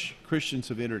 which Christians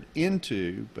have entered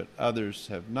into, but others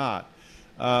have not,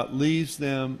 leaves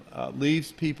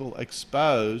people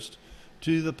exposed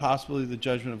to the possibility of the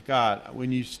judgment of God.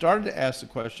 When you started to ask the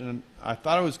question, I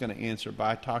thought I was going to answer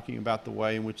by talking about the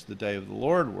way in which the day of the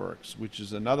Lord works, which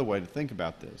is another way to think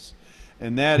about this.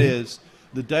 And that is,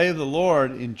 the day of the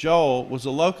Lord in Joel was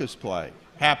a locust plague.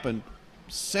 Happened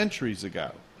centuries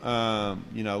ago,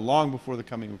 long before the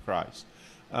coming of Christ.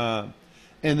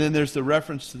 And then there's the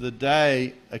reference to the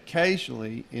day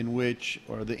occasionally in which,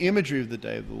 or the imagery of the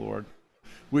day of the Lord,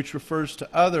 which refers to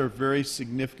other very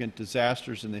significant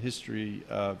disasters in the history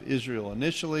of Israel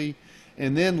initially,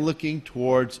 and then looking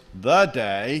towards the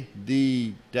day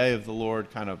of the Lord,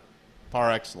 kind of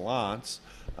par excellence,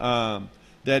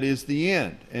 that is the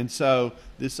end. And so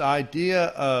this idea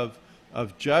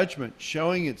of judgment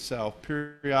showing itself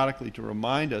periodically to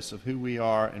remind us of who we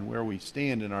are and where we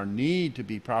stand and our need to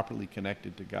be properly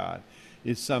connected to God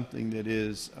is something that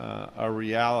is a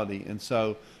reality. And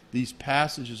so these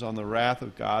passages on the wrath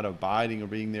of God abiding or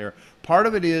being there, part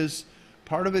of it is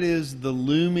the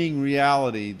looming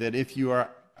reality that if you are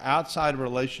outside of a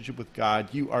relationship with God,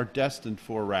 you are destined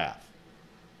for wrath.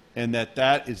 And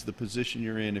that is the position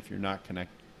you're in if you're not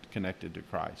connected to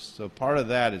Christ. So part of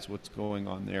that is what's going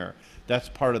on there. That's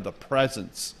part of the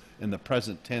presence and the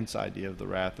present tense idea of the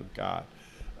wrath of God.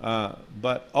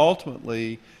 But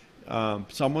ultimately,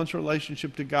 someone's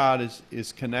relationship to God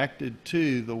is connected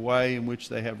to the way in which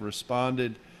they have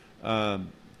responded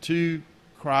to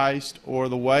Christ, or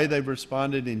the way they've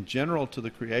responded in general to the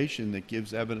creation that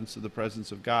gives evidence of the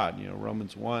presence of God. You know,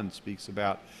 Romans 1 speaks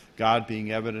about God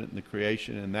being evident in the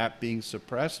creation and that being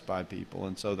suppressed by people.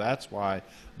 And so that's why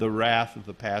the wrath of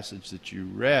the passage that you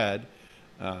read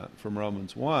from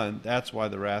Romans 1, that's why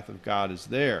the wrath of God is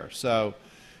there. So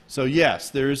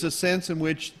yes, there is a sense in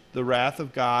which the wrath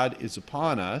of God is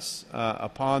upon us,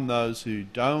 upon those who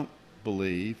don't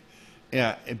believe,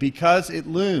 because it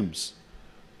looms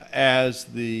as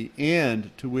the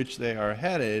end to which they are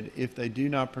headed if they do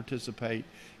not participate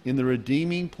in the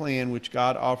redeeming plan which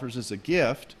God offers as a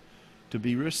gift to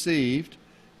be received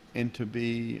and to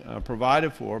be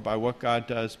provided for by what God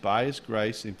does by His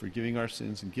grace in forgiving our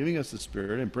sins and giving us the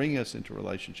Spirit and bringing us into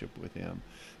relationship with Him.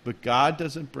 But God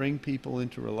doesn't bring people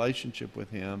into relationship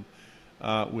with Him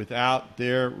without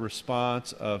their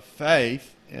response of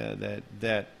faith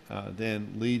that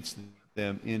then leads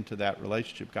them into that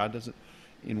relationship. God doesn't,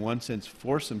 in one sense,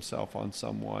 force Himself on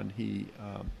someone.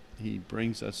 He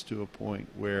brings us to a point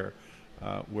where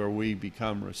we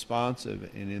become responsive,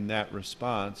 and in that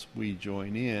response we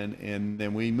join in, and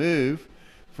then we move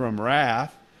from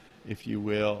wrath, if you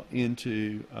will,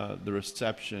 into the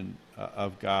reception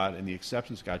of God and the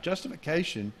acceptance of God.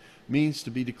 Justification means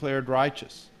to be declared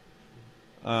righteous,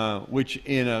 which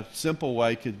in a simple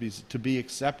way could be to be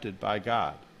accepted by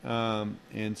God.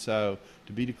 And so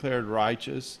to be declared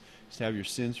righteous is to have your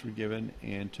sins forgiven,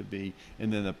 and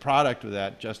then the product of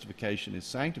that justification is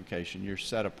sanctification. You're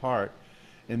set apart.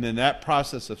 And then that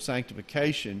process of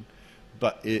sanctification,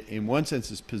 but in one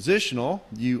sense, is positional.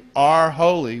 You are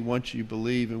holy once you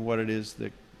believe in what it is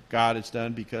that God has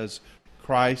done, because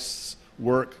Christ's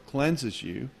work cleanses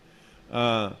you.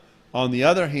 On the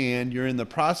other hand, you're in the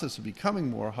process of becoming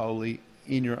more holy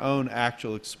in your own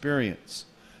actual experience.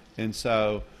 And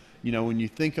so, you know, when you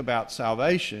think about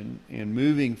salvation and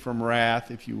moving from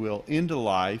wrath, if you will, into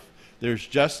life, there's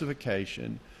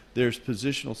justification. There's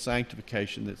positional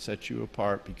sanctification that sets you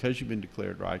apart because you've been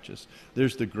declared righteous.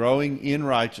 There's the growing in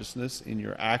righteousness in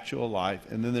your actual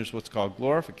life. And then there's what's called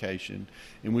glorification,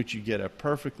 in which you get a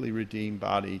perfectly redeemed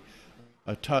body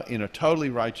in a totally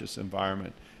righteous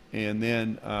environment. And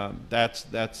then that's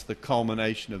the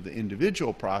culmination of the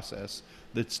individual process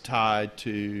that's tied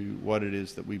to what it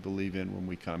is that we believe in when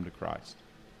we come to Christ.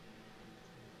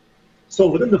 So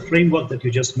within the framework that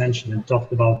you just mentioned and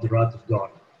talked about the wrath of God,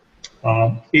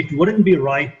 it wouldn't be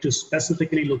right to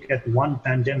specifically look at one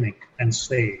pandemic and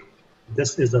say,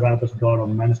 this is the wrath of God or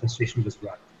manifestation of His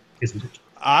wrath, isn't it?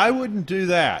 I wouldn't do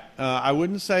that. I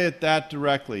wouldn't say it that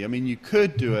directly. I mean, you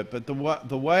could do it, but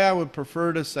the way I would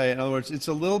prefer to say it, in other words, it's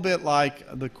a little bit like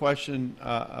the question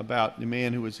about the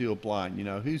man who was healed blind. You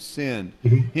know, who sinned,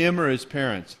 him or his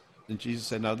parents? And Jesus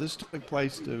said, no, this took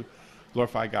place to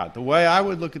glorify God. The way I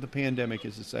would look at the pandemic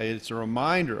is to say it's a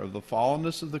reminder of the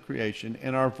fallenness of the creation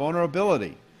and our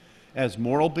vulnerability as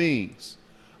mortal beings.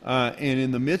 And in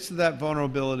the midst of that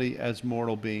vulnerability as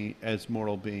mortal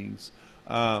beings,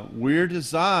 we're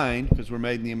designed, because we're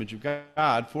made in the image of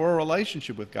God, for a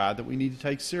relationship with God that we need to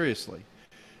take seriously.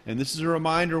 And this is a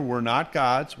reminder we're not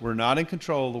gods. We're not in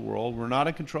control of the world. We're not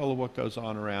in control of what goes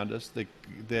on around us.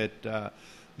 That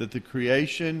the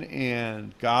creation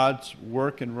and God's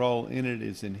work and role in it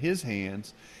is in His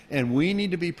hands. And we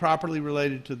need to be properly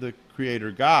related to the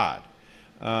Creator God.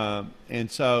 And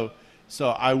so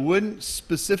I wouldn't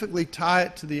specifically tie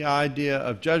it to the idea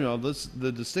of judgment.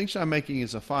 The distinction I'm making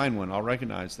is a fine one. I'll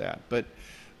recognize that. But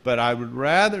I would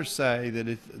rather say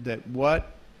that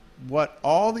what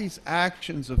all these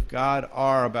actions of God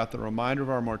are about the reminder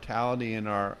of our mortality and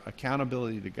our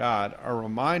accountability to God are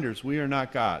reminders we are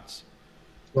not gods.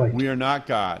 Right. We are not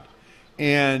God.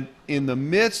 And in the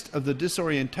midst of the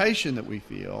disorientation that we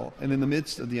feel, and in the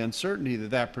midst of the uncertainty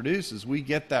that that produces, we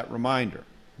get that reminder.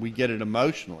 We get it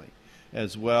emotionally,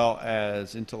 as well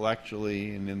as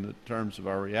intellectually and in the terms of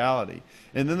our reality.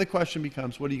 And then the question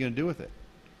becomes, what are you going to do with it?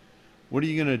 What are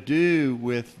you going to do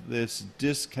with this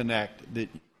disconnect that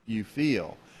you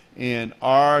feel? And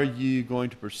are you going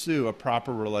to pursue a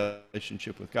proper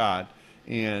relationship with God,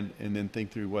 and then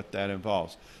think through what that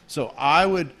involves? So I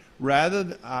would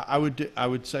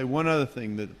say one other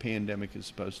thing that the pandemic is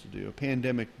supposed to do. A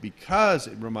pandemic, because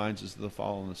it reminds us of the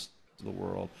fallenness of the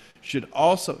world, should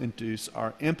also induce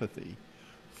our empathy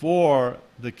for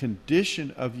the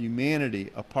condition of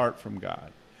humanity apart from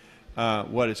God,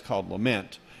 what is called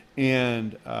lament.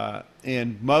 And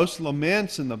most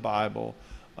laments in the Bible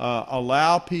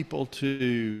allow people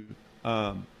to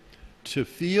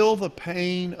feel the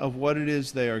pain of what it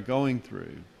is they are going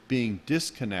through, being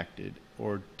disconnected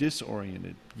or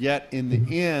disoriented. Yet in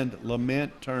the end,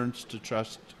 lament turns to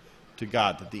trust to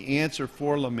God, that the answer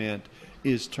for lament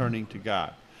is turning to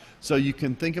God. So you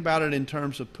can think about it in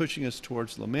terms of pushing us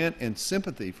towards lament and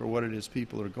sympathy for what it is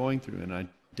people are going through, and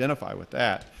identify with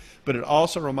that. But it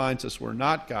also reminds us we're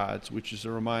not gods, which is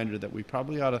a reminder that we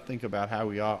probably ought to think about how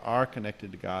we are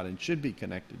connected to God and should be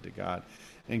connected to God,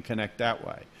 and connect that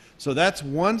way. So that's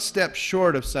one step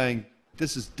short of saying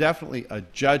this is definitely a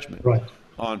judgment Right.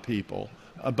 on people,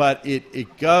 but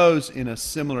it goes in a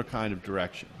similar kind of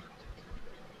direction.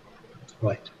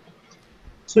 Right.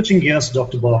 Switching gears,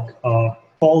 Dr. Bock,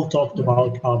 Paul talked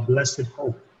about our blessed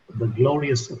hope, the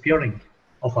glorious appearing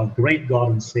of our great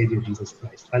God and Savior, Jesus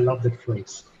Christ. I love that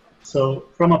phrase. So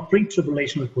from a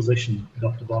pre-tribulational position,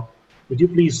 Dr. Bock, would you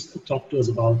please talk to us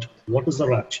about what is the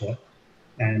rapture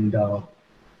and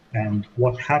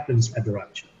what happens at the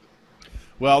rapture?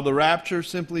 Well, the rapture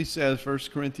simply says, 1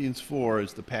 Corinthians 4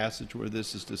 is the passage where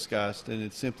this is discussed, and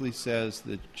it simply says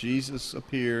that Jesus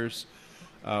appears,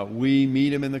 we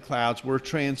meet him in the clouds, we're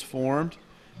transformed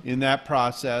in that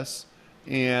process,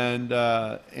 and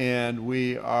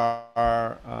we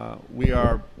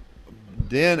are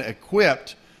then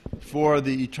equipped for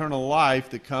the eternal life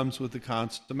that comes with the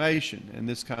consummation. And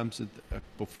this comes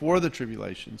before the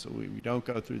tribulation, so we don't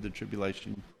go through the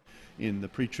tribulation in the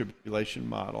pre-tribulation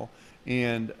model.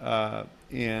 And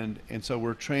so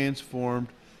we're transformed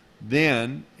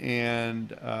then,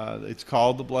 and it's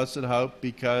called the blessed hope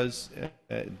because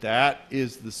that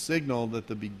is the signal that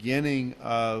the beginning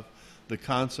of the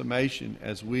consummation,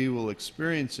 as we will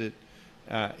experience it,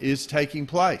 is taking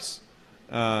place.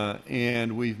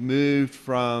 And we've moved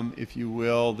from, if you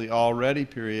will, the already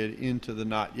period into the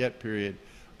not yet period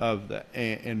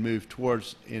and moved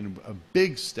towards, in a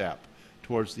big step,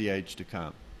 towards the age to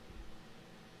come.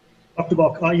 Dr.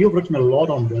 Bock, you've written a lot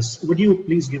on this. Would you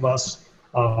please give us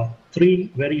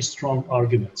 3 very strong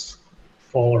arguments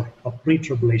for a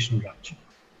pre-tribulation rapture?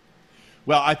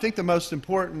 Well, I think the most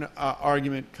important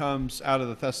argument comes out of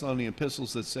the Thessalonian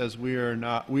epistles that says we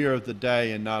are of the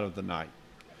day and not of the night.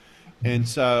 And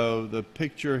so the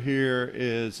picture here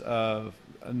is of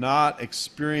not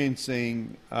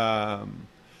experiencing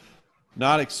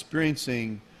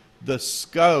the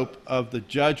scope of the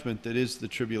judgment that is the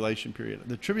tribulation period.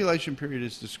 The tribulation period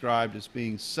is described as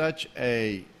being such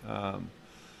a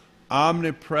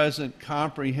omnipresent,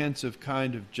 comprehensive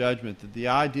kind of judgment that the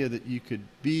idea that you could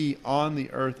be on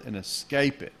the earth and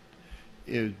escape it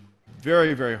is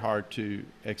very, very hard to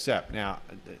accept. Now,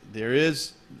 there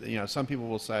is, some people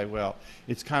will say, well,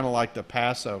 it's kind of like the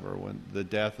Passover, when the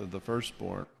death of the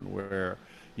firstborn, where,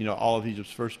 all of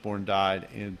Egypt's firstborn died,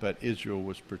 but Israel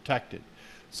was protected.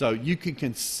 So you can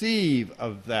conceive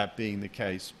of that being the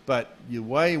case, but the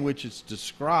way in which it's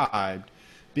described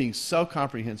being so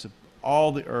comprehensive,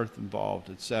 all the earth involved,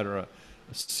 etc.,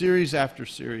 a series after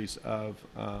series of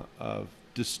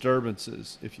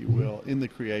disturbances, if you will, in the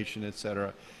creation,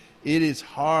 etc., it is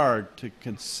hard to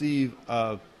conceive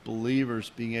of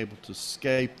believers being able to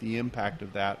escape the impact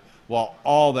of that while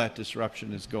all that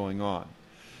disruption is going on.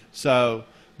 So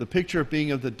the picture of being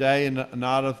of the day and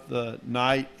not of the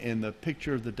night, and the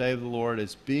picture of the day of the Lord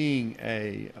as being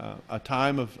a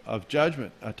time of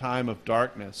judgment, a time of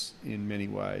darkness in many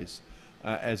ways,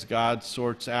 as God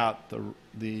sorts out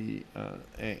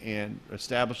and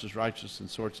establishes righteousness and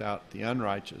sorts out the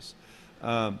unrighteous.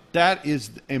 That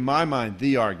is, in my mind,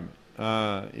 the argument.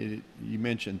 You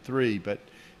mentioned 3, but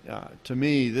to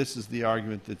me, this is the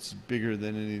argument that's bigger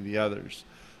than any of the others.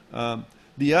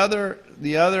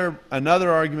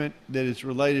 Another argument that is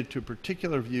related to a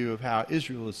particular view of how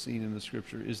Israel is seen in the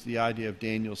Scripture is the idea of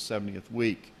Daniel's 70th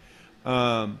week.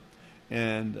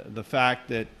 And the fact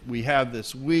that we have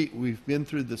this week, we've been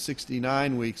through the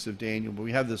 69 weeks of Daniel, but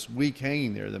we have this week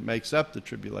hanging there that makes up the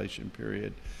tribulation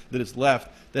period that is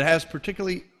left, that has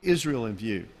particularly Israel in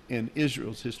view and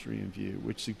Israel's history in view,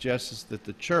 which suggests that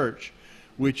the church,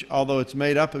 which although it's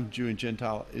made up of Jew and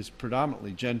Gentile, is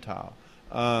predominantly Gentile,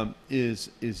 is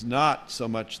not so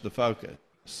much the focus.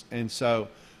 And so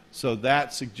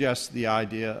that suggests the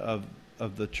idea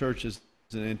of the church as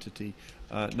an entity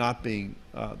not being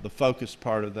the focused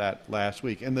part of that last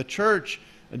week. And the church,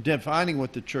 defining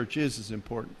what the church is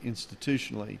important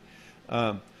institutionally.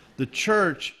 The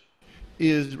church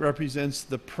represents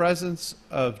the presence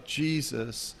of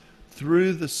Jesus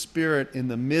through the Spirit in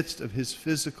the midst of his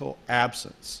physical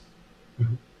absence.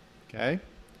 Okay?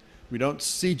 We don't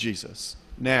see Jesus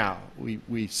now.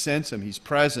 We sense him, he's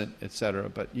present, etc.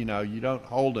 But you don't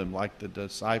hold him like the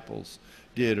disciples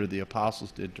did or the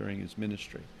apostles did during his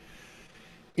ministry.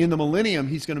 In the millennium,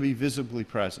 he's going to be visibly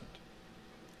present.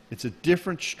 It's a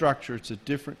different structure, it's a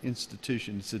different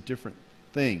institution, it's a different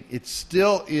thing. It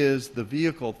still is the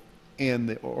vehicle and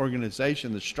the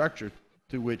organization, the structure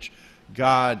through which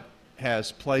God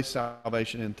has placed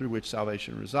salvation and through which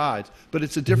salvation resides, but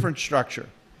it's a different structure.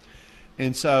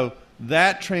 And so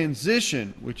that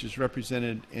transition, which is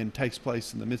represented and takes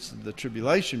place in the midst of the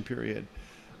tribulation period,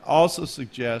 also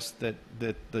suggests that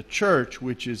the church,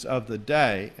 which is of the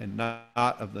day and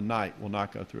not of the night, will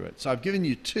not go through it. So I've given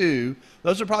you two.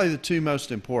 Those are probably the two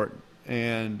most important.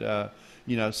 And,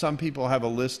 some people have a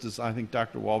list, as I think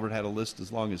Dr. Walbert had a list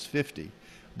as long as 50.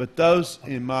 But those,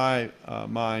 in my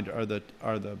mind, are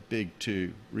the big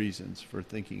two reasons for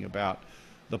thinking about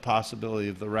the possibility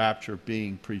of the rapture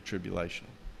being pre-tribulational.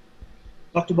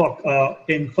 Dr. Bock,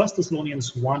 in 1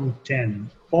 Thessalonians 1:10,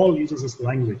 Paul uses this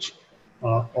language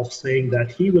of saying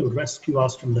that he will rescue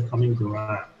us from the coming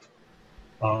wrath.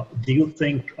 Do you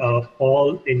think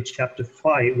Paul in chapter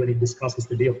 5, when he discusses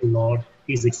the day of the Lord,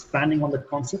 he's expanding on that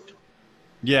concept?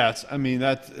 Yes, I mean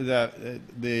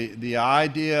the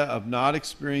idea of not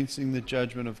experiencing the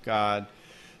judgment of God,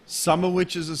 some of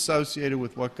which is associated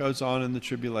with what goes on in the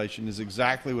tribulation, is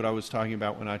exactly what I was talking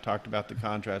about when I talked about the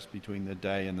contrast between the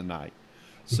day and the night.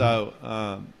 So,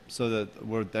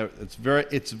 it's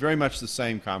very much the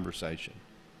same conversation.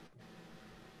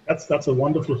 That's a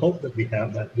wonderful hope that we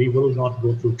have, that we will not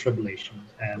go through tribulation.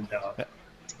 And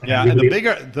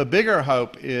the bigger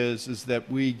hope is that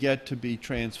we get to be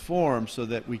transformed so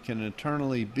that we can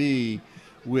eternally be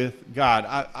with God.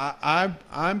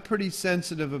 I'm pretty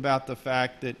sensitive about the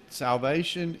fact that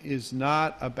salvation is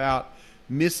not about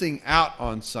missing out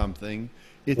on something.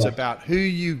 It's about who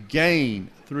you gain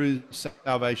through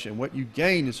salvation. What you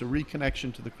gain is a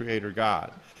reconnection to the Creator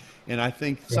God. And I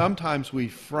think sometimes we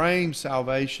frame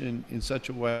salvation in such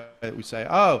a way that we say,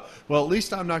 oh, well, at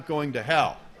least I'm not going to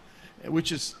hell,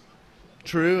 which is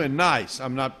true and nice.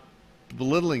 I'm not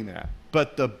belittling that.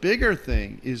 But the bigger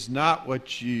thing is not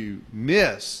what you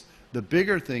miss. The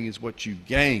bigger thing is what you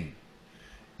gain.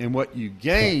 And what you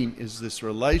gain is this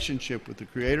relationship with the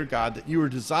Creator God that you were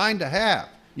designed to have.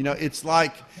 It's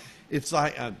like this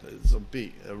will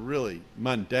be a really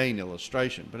mundane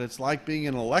illustration, but it's like being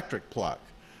an electric plug,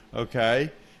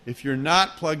 okay? If you're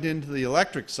not plugged into the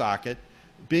electric socket,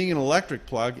 being an electric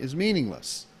plug is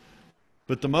meaningless.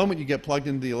 But the moment you get plugged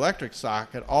into the electric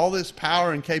socket, all this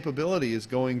power and capability is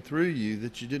going through you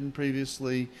that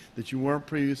you weren't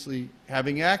previously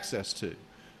having access to.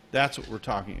 That's what we're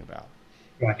talking about.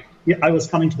 Right. Yeah, I was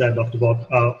coming to that, Dr.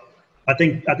 Bock. I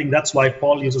think that's why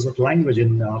Paul uses that language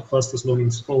in 1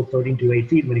 Thessalonians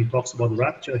 4:13-18 when he talks about the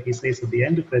rapture. He says at the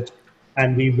end of it,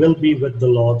 and we will be with the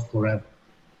Lord forever.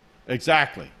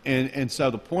 Exactly. And so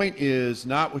the point is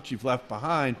not what you've left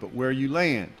behind, but where you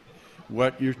land,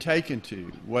 what you're taken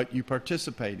to, what you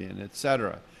participate in,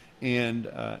 etc. And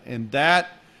that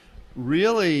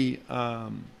really,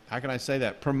 how can I say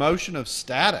that? Promotion of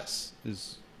status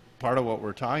is part of what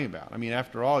we're talking about. I mean,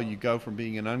 after all, you go from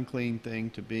being an unclean thing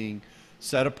to being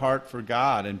set apart for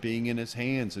God and being in his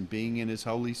hands and being in his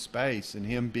holy space and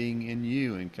him being in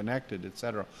you and connected,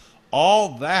 etc.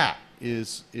 All that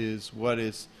is what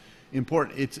is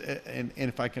important. It's and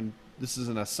if I can, this is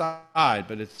an aside,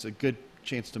 but it's a good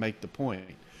chance to make the point.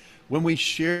 When we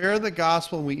share the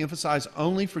gospel and we emphasize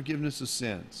only forgiveness of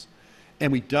sins,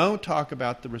 and we don't talk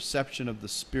about the reception of the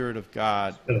Spirit of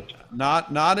God, not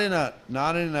in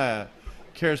a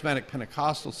charismatic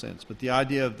Pentecostal sense, but the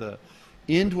idea of the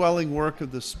indwelling work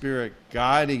of the Spirit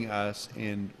guiding us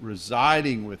and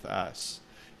residing with us.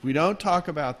 If we don't talk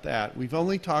about that, we've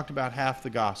only talked about half the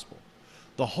gospel.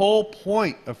 The whole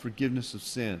point of forgiveness of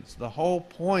sins, the whole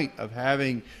point of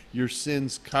having your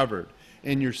sins covered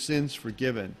and your sins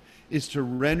forgiven, is to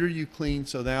render you clean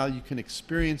so now you can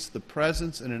experience the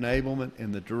presence and enablement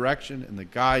and the direction and the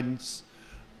guidance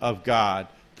of God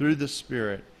through the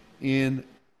Spirit in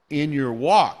your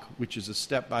walk, which is a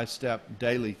step-by-step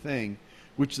daily thing,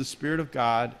 which the Spirit of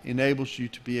God enables you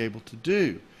to be able to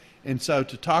do. And so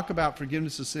to talk about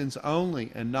forgiveness of sins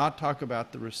only and not talk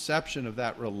about the reception of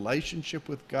that relationship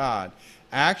with God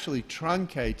actually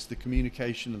truncates the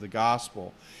communication of the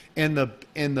gospel. And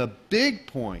the big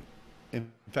point, in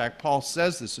fact, Paul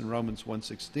says this in Romans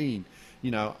 1:16,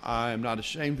 I am not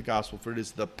ashamed of the gospel, for it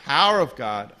is the power of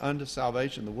God unto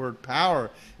salvation. The word power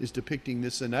is depicting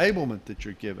this enablement that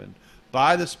you're given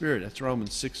by the Spirit. That's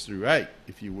Romans 6-8,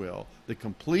 if you will, that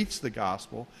completes the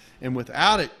gospel. And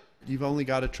without it, you've only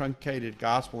got a truncated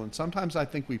gospel. And sometimes I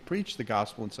think we preach the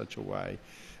gospel in such a way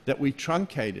that we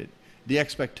truncated the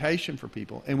expectation for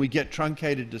people, and we get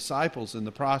truncated disciples in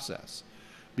the process,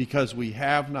 because we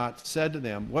have not said to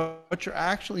them, what you're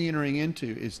actually entering into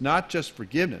is not just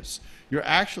forgiveness. You're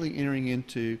actually entering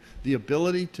into the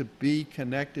ability to be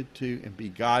connected to and be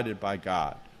guided by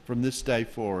God from this day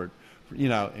forward.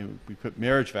 And we put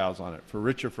marriage vows on it, for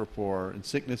rich or for poor, in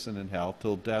sickness and in health,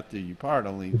 till death do you part.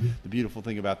 Only the beautiful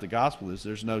thing about the gospel is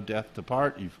there's no death to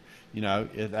part.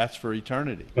 That's for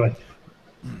eternity. Right.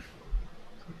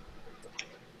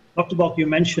 Dr. Bock, you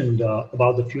mentioned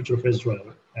about the future of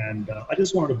Israel. And I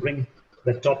just wanted to bring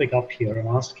that topic up here and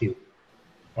ask you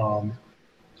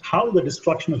how the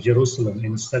destruction of Jerusalem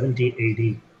in 70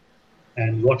 AD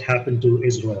and what happened to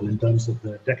Israel in terms of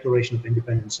the Declaration of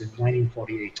Independence in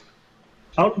 1948,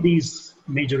 how do these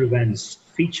major events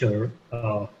feature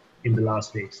in the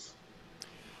last days?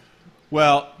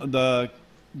 Well,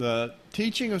 the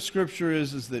teaching of Scripture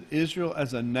is that Israel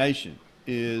as a nation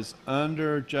is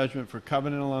under judgment for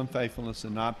covenantal unfaithfulness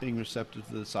and not being receptive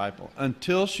to the disciple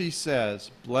until she says,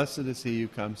 blessed is he who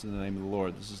comes in the name of the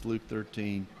Lord. This is Luke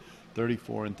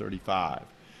 13:34 and 35.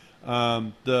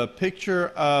 The picture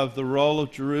of the role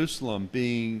of Jerusalem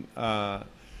being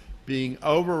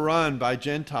overrun by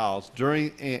Gentiles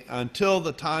until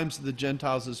the times of the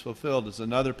Gentiles is fulfilled is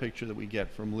another picture that we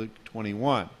get from Luke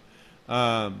 21.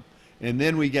 And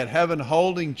then we get heaven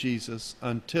holding Jesus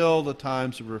until the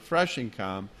times of refreshing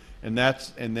come, and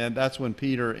then that's when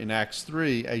Peter in Acts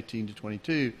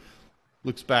 3:18-22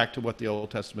 looks back to what the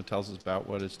Old Testament tells us about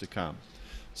what is to come.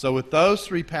 So with those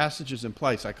three passages in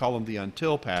place, I call them the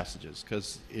until passages,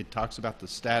 because it talks about the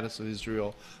status of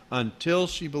Israel until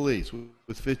she believes,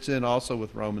 which fits in also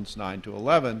with Romans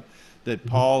 9-11, that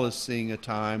Paul is seeing a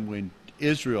time when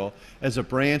Israel, as a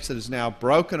branch that is now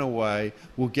broken away,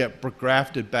 will get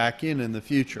grafted back in the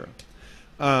future.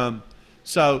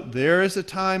 So there is a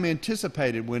time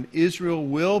anticipated when Israel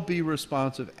will be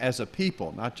responsive as a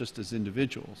people, not just as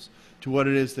individuals, to what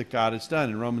it is that God has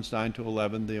done. In Romans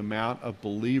 9-11, the amount of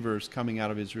believers coming out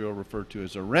of Israel referred to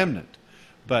as a remnant.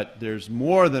 But there's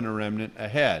more than a remnant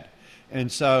ahead.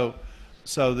 And so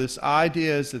this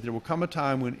idea is that there will come a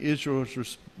time when Israel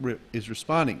is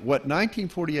responding. What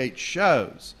 1948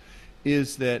 shows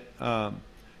is that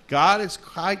God is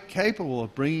quite capable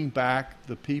of bringing back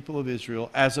the people of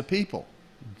Israel as a people.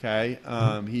 Okay,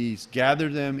 He's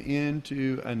gathered them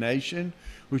into a nation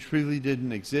which previously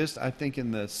didn't exist. I think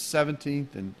in the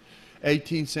 17th and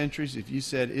 18th centuries, if you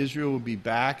said Israel would be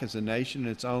back as a nation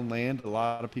in its own land, a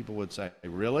lot of people would say,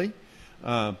 really?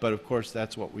 But of course,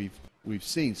 that's what we've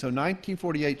seen. So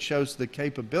 1948 shows the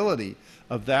capability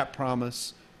of that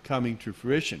promise coming to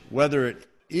fruition. Whether it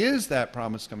is that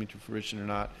promise coming to fruition or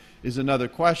not is another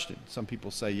question. Some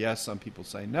people say yes, some people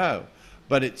say no.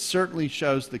 But it certainly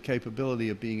shows the capability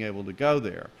of being able to go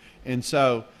there. And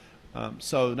so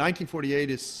 1948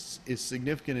 is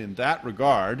significant in that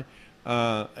regard.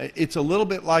 It's a little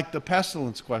bit like the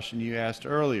pestilence question you asked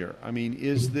earlier. I mean,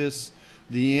 is this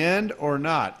the end or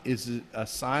not? Is it a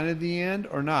sign of the end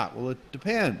or not? Well, it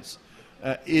depends.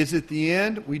 Is it the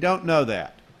end? We don't know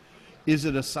that. Is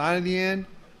it a sign of the end?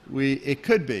 It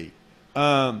could be.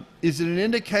 Is it an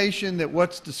indication that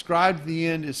what's described at the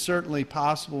end is certainly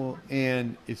possible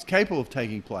and is capable of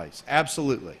taking place?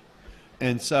 Absolutely.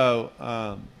 And so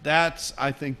that's,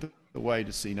 I think, the way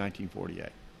to see 1948.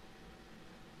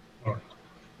 All right.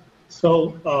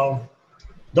 So,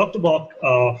 Dr. Bock,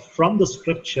 from the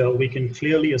scripture, we can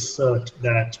clearly assert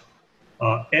that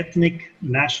ethnic,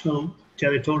 national,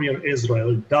 territorial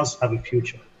Israel does have a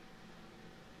future.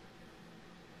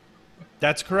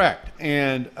 That's correct,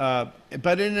 and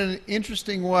but in an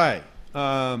interesting way,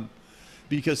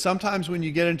 because sometimes when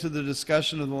you get into the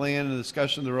discussion of the land and the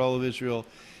discussion of the role of Israel,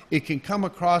 it can come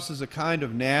across as a kind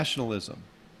of nationalism,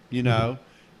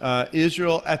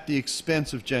 Israel at the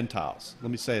expense of Gentiles. Let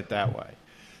me say it that way.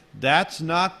 That's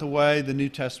not the way the New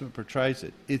Testament portrays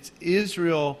it. It's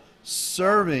Israel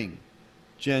serving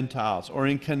Gentiles or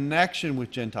in connection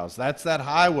with Gentiles. That's that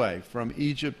highway from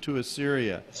Egypt to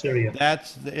Assyria. Syria.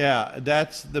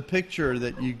 That's the picture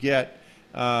that you get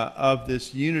of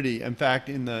this unity. In fact,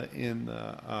 in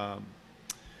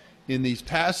these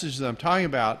passages that I'm talking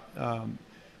about,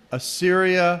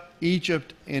 Assyria,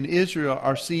 Egypt, and Israel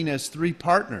are seen as three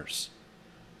partners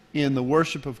in the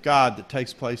worship of God that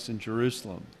takes place in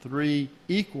Jerusalem. Three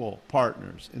equal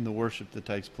partners in the worship that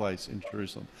takes place in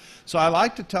Jerusalem. So I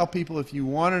like to tell people, if you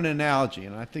want an analogy,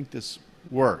 and I think this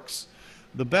works,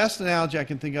 the best analogy I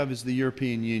can think of is the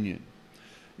European Union.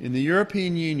 In the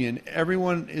European Union,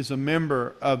 everyone is a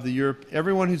member of the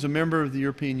everyone who's a member of the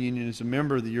European Union is a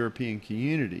member of the European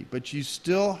community, but you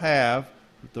still have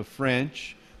the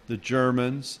French, the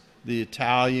Germans, the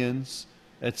Italians,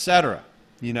 etc.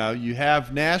 You know, you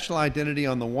have national identity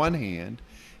on the one hand,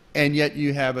 and yet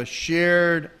you have a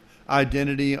shared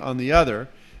identity on the other.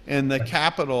 And the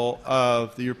capital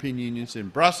of the European Union is in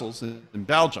Brussels, in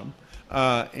Belgium.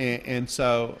 So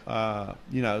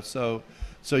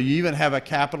you even have a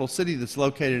capital city that's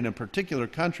located in a particular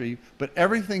country, but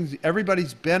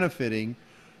everybody's benefiting,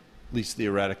 at least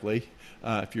theoretically.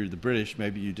 If you're the British,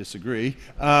 maybe you disagree.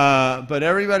 But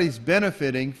everybody's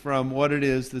benefiting from what it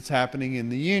is that's happening in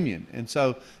the Union. And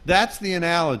so that's the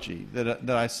analogy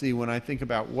that I see when I think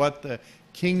about what the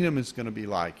kingdom is going to be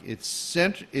like. It's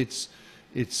centered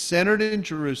in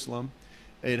Jerusalem.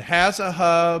 It has a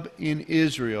hub in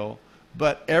Israel,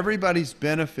 but everybody's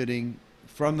benefiting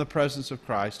from the presence of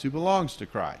Christ who belongs to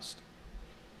Christ.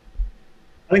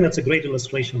 I think that's a great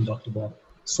illustration, Dr. Bock.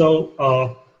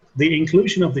 So the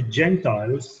inclusion of the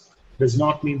Gentiles does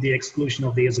not mean the exclusion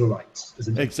of the Israelites,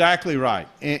 isn't it? Exactly right.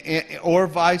 Or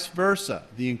vice versa.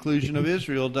 The inclusion of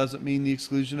Israel doesn't mean the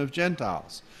exclusion of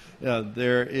Gentiles.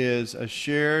 There is a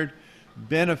shared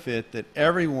benefit that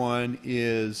everyone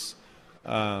is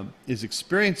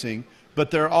experiencing, but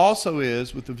there also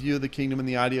is, with the view of the kingdom and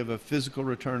the idea of a physical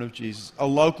return of Jesus, a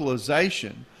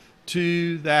localization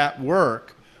to that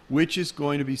work, which is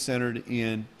going to be centered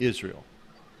in Israel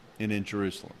and in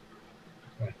Jerusalem.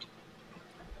 Right.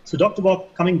 So, Dr.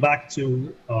 Bock, coming back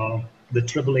to the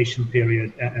tribulation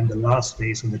period and the last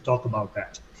days and the talk about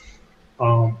that,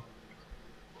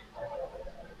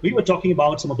 we were talking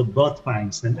about some of the birth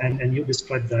pangs, and you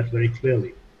described that very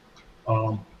clearly.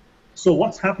 So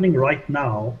what's happening right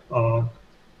now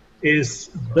is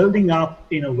building up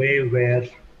in a way where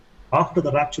after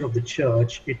the rapture of the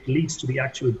church, it leads to the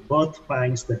actual birth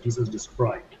pangs that Jesus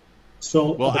described.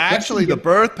 So, well, actually, the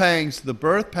birth pangs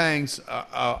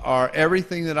are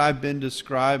everything that I've been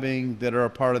describing that are a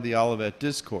part of the Olivet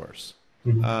Discourse.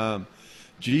 Mm-hmm.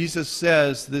 Jesus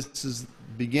says this is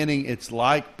beginning, it's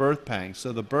like birth pangs.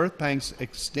 So the birth pangs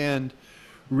extend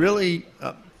really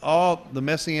all the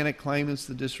messianic claimants,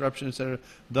 the disruption, etc.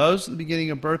 Those are the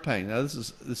beginning of birth pangs. Now,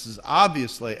 this is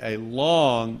obviously a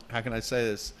long, how can I say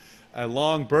this, a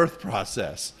long birth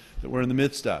process that we're in the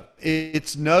midst of.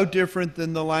 It's no different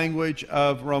than the language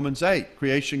of Romans 8.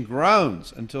 Creation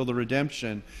groans until the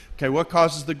redemption. Okay, what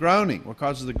causes the groaning? What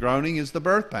causes the groaning is the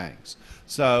birth pangs.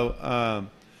 So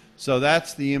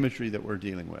that's the imagery that we're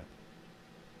dealing with.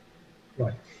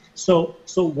 Right. So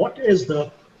what is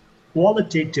the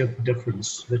qualitative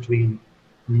difference between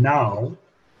now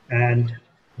and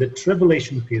the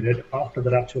tribulation period after the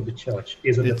rapture of the church?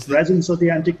 Is it the presence of the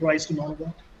Antichrist and all of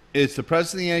that? It's the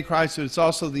presence of the Antichrist, but it's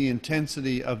also the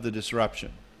intensity of the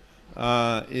disruption.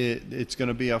 It's going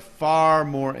to be a far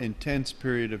more intense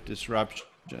period of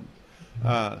disruption.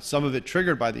 Some of it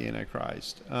triggered by the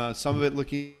Antichrist. Some of it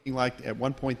looking like at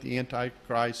one point the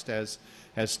Antichrist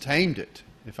has tamed it,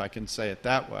 if I can say it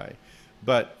that way.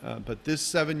 But this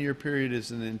 7-year period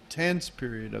is an intense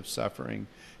period of suffering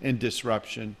and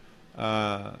disruption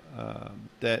that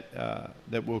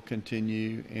will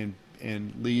continue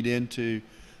and lead into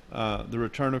the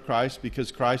return of Christ,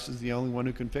 because Christ is the only one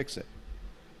who can fix it.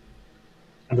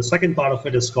 And the second part of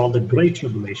it is called the Great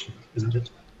Tribulation, isn't it?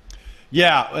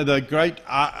 Yeah,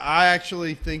 I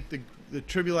actually think the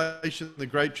tribulation, the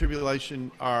Great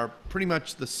Tribulation are pretty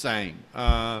much the same.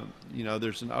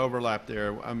 There's an overlap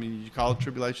there. I mean, you call it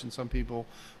tribulation. Some people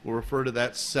will refer to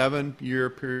that 7-year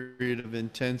period of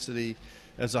intensity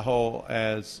as a whole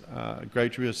as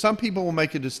Great Tribulation. Some people will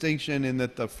make a distinction in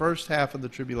that the first half of the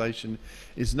tribulation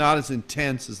is not as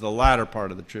intense as the latter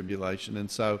part of the tribulation. And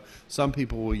so some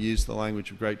people will use the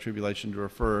language of Great Tribulation to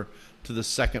refer to the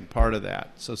second part of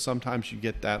that. So sometimes you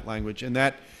get that language. And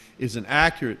that is an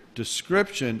accurate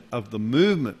description of the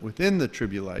movement within the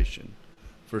tribulation,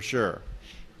 for sure.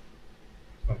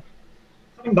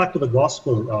 Coming back to the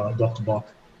gospel, Dr. Bock,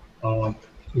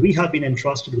 we have been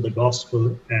entrusted with the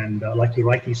gospel, and like you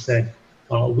rightly said,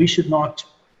 we should not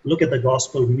look at the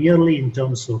gospel merely in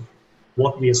terms of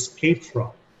what we escape from,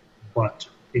 but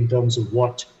in terms of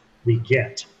what we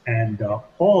get. And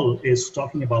Paul is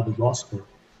talking about the gospel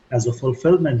as a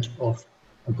fulfillment of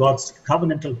God's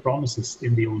covenantal promises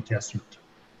in the Old Testament.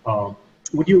 Uh,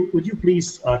 would you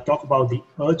please talk about the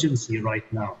urgency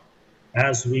right now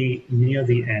as we near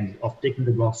the end of taking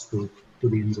the gospel to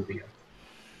the ends of the earth?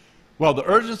 Well, the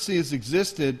urgency has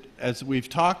existed, as we've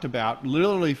talked about,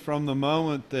 literally from the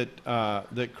moment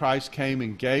that Christ came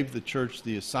and gave the church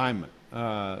the assignment.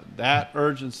 That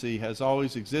urgency has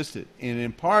always existed. And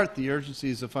in part, the urgency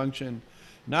is a function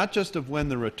not just of when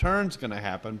the return's going to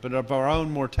happen, but of our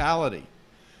own mortality.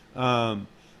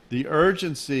 The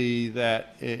urgency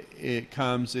that it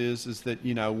comes is that,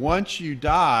 once you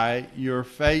die, your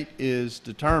fate is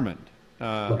determined.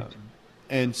 Right.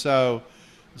 And so,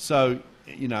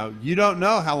 you don't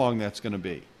know how long that's going to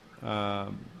be.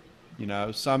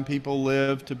 Some people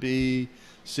live to be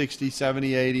 60,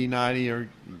 70, 80, 90, or,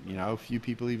 a few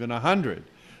people even 100.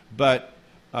 But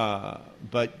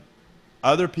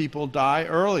other people die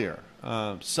earlier,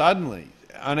 suddenly,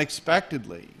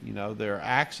 unexpectedly. There are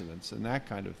accidents and that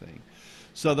kind of thing.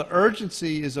 So the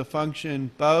urgency is a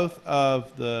function both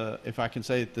of the, if I can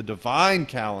say it, the divine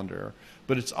calendar,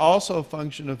 but it's also a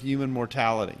function of human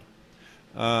mortality.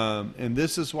 And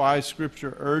this is why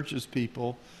Scripture urges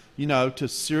people, to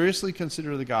seriously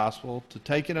consider the gospel, to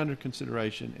take it under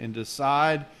consideration, and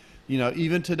decide,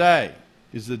 even today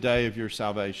is the day of your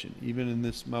salvation, even in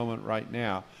this moment right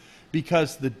now.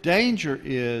 Because the danger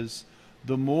is,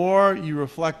 the more you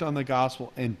reflect on the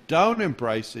gospel and don't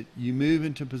embrace it, you move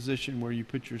into a position where you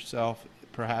put yourself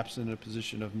perhaps in a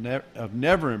position of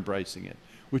never embracing it,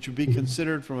 which would be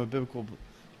considered from a biblical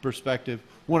perspective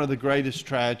one of the greatest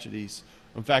tragedies.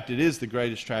 In fact, it is the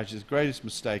greatest tragedy, the greatest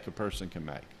mistake a person can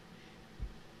make.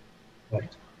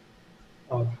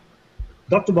 Right.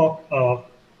 Dr. Bock,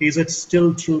 is it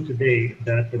still true today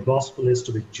that the gospel is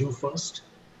to the Jew first?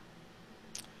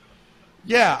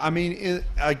 Yeah, I mean,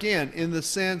 in the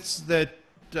sense that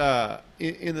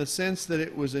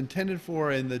it was intended for,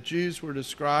 and the Jews were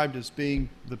described as being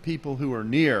the people who are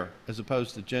near, as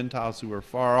opposed to Gentiles who are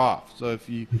far off. So if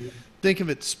you think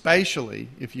of it spatially,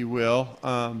 if you will,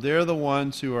 they're the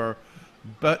ones who are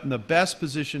in the best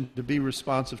position to be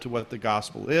responsive to what the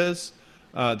gospel is.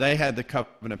 They had the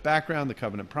covenant background, the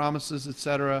covenant promises,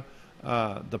 etc.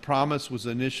 The promise was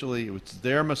initially, it was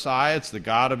their Messiah. It's the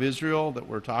God of Israel that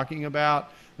we're talking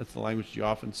about. That's the language you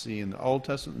often see in the Old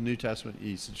Testament. The New Testament,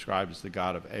 he's described as the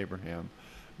God of Abraham,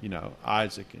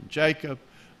 Isaac and Jacob.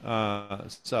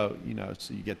 So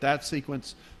you get that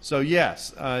sequence. So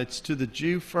yes, it's to the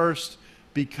Jew first,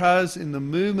 because in the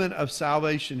movement of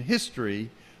salvation history,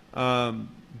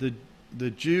 the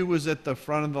Jew was at the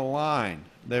front of the line.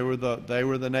 They were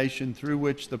the nation through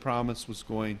which the promise was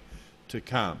going to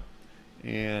come.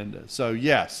 And so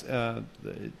yes,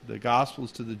 the gospel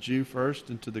is to the Jew first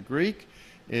and to the Greek.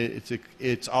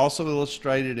 It's also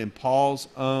illustrated in Paul's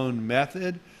own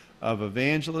method of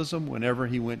evangelism. Whenever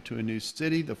he went to a new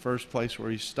city, the first place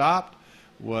where he stopped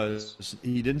was,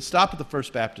 he didn't stop at the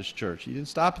First Baptist Church. He didn't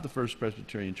stop at the First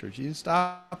Presbyterian Church. He didn't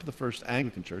stop at the First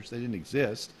Anglican Church. They didn't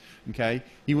exist. Okay?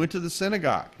 He went to the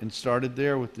synagogue and started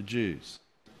there with the Jews,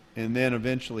 and then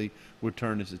eventually would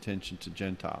turn his attention to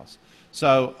Gentiles.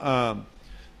 So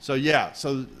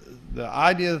the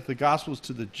idea that the gospel is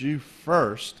to the Jew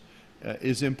first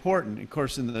is important. Of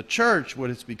course, in the church,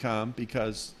 what it's become,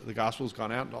 because the gospel has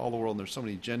gone out into all the world, and there's so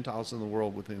many Gentiles in the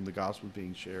world with whom the gospel is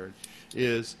being shared,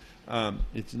 is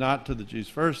it's not to the Jews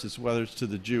first, it's whether it's to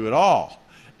the Jew at all.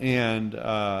 And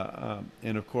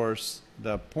of course,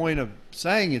 the point of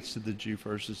saying it's to the Jew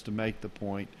first is to make the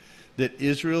point that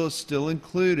Israel is still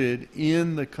included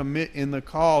in the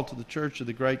call to the Church of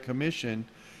the Great Commission,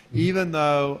 even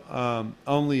though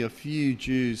only a few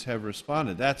Jews have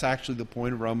responded. That's actually the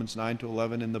point of Romans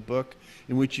 9-11 in the book,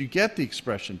 in which you get the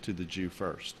expression to the Jew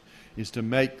first, is to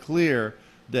make clear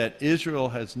that Israel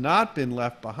has not been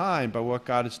left behind by what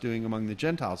God is doing among the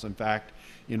Gentiles. In fact,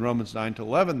 in Romans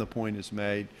 9-11, the point is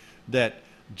made that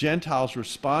Gentiles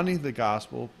responding to the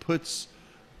gospel puts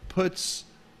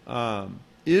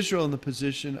Israel in the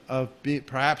position of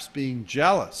perhaps being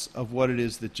jealous of what it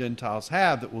is that Gentiles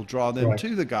have that will draw them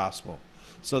to the gospel.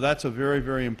 So that's a very,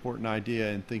 very important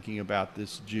idea in thinking about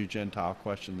this Jew-Gentile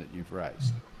question that you've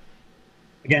raised.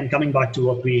 Again, coming back to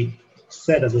what we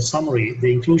said as a summary,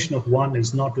 the inclusion of one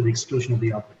is not to the exclusion of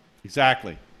the other.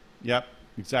 Exactly. Yep,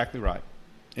 exactly right.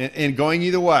 And going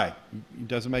either way. It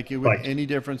doesn't make any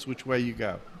difference which way you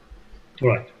go.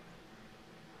 Right.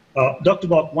 Dr.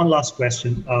 Bock, one last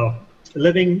question.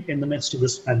 living in the midst of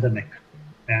this pandemic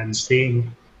and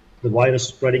seeing the virus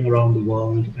spreading around the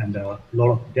world and a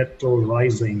lot of death toll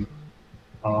rising,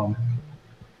 um,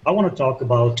 I want to talk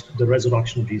about the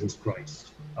resurrection of Jesus Christ.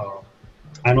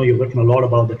 I know you've written a lot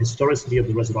about the historicity of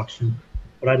the resurrection,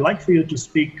 but I'd like for you to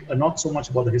speak not so much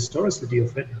about the historicity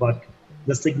of it, but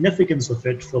the significance of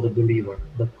it for the believer,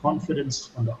 the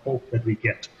confidence and the hope that we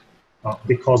get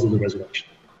because of the resurrection.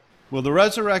 Well, the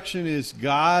resurrection is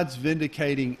God's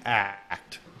vindicating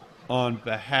act on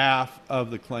behalf of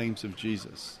the claims of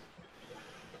Jesus.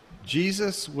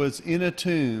 Jesus was in a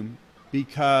tomb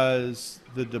because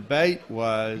the debate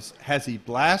was, has he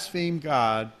blasphemed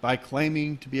God by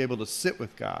claiming to be able to sit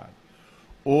with God?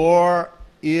 Or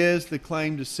is the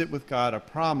claim to sit with God a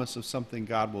promise of something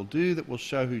God will do that will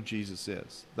show who Jesus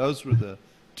is? Those were the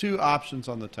two options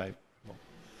on the table.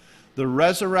 The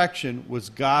resurrection was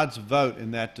God's vote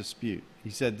in that dispute. He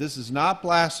said, this is not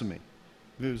blasphemy.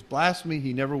 If it was blasphemy,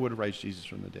 he never would have raised Jesus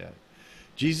from the dead.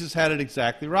 Jesus had it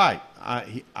exactly right.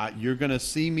 You're going to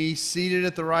see me seated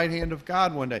at the right hand of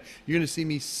God one day. You're going to see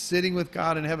me sitting with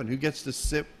God in heaven. Who gets to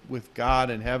sit with God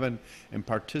in heaven and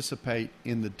participate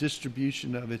in the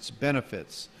distribution of its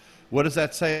benefits? What does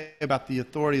that say about the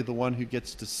authority of the one who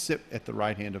gets to sit at the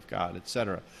right hand of God,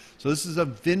 etc.? So this is a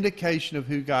vindication of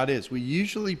who God is. We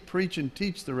usually preach and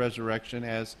teach the resurrection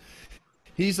as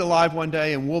he's alive one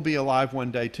day and we'll be alive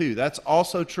one day too. That's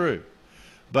also true.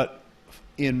 But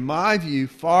in my view,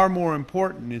 far more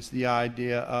important is the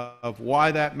idea of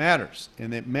why that matters.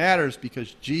 And it matters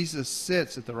because Jesus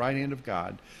sits at the right hand of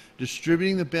God,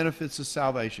 distributing the benefits of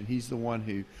salvation. He's the one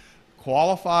who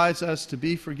qualifies us to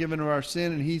be forgiven of our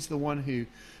sin, and he's the one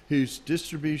whose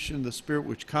distribution of the Spirit,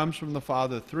 which comes from the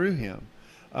Father through him,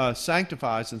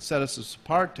 sanctifies and sets us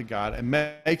apart to God and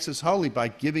makes us holy by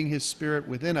giving his Spirit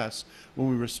within us when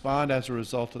we respond as a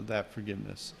result of that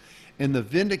forgiveness. And the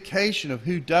vindication of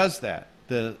who does that,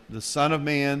 the Son of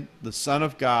Man, the Son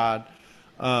of God,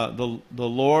 the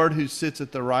Lord who sits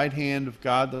at the right hand of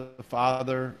God the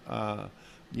Father,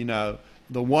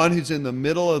 the one who's in the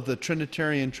middle of the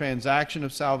Trinitarian transaction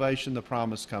of salvation. The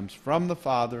promise comes from the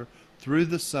Father, through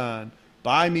the Son,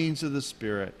 by means of the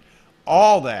Spirit.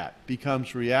 All that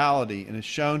becomes reality and is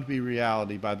shown to be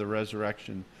reality by the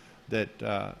resurrection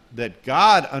that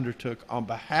God undertook on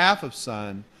behalf of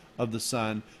the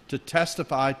Son to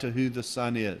testify to who the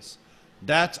Son is.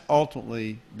 That's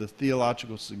ultimately the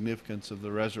theological significance of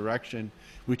the resurrection,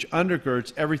 which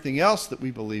undergirds everything else that we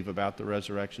believe about the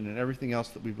resurrection and everything else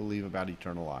that we believe about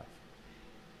eternal life.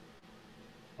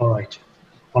 All right.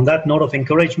 On that note of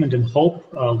encouragement and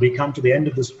hope, we come to the end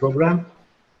of this program.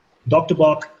 Dr.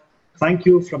 Bock, thank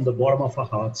you from the bottom of our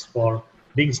hearts for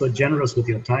being so generous with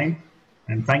your time,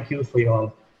 and thank you for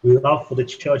your love for the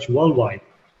church worldwide.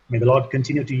 May the Lord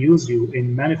continue to use you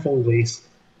in manifold ways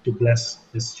to bless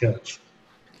this church.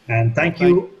 And thank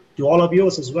you to all of you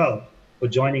as well for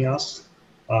joining us.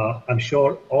 I'm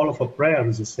sure all of our prayer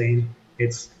is the same.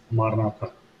 It's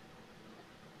Maranatha.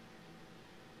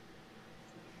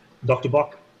 Dr.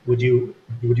 Bock, would you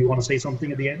want to say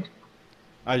something at the end?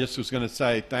 I just was going to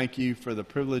say thank you for the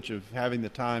privilege of having the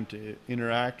time to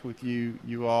interact with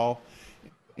you all.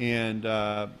 And,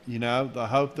 the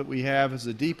hope that we have is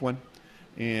a deep one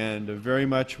and very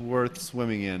much worth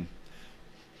swimming in.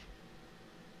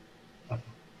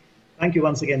 Thank you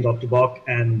once again, Dr. Bock,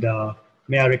 and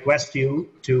may I request you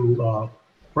to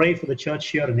pray for the church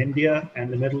here in India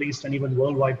and the Middle East and even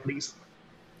worldwide, please?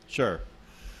 Sure.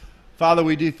 Father,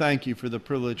 we do thank you for the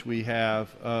privilege we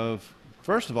have of,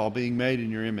 first of all, being made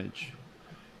in your image,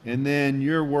 and then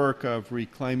your work of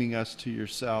reclaiming us to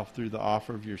yourself through the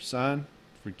offer of your Son,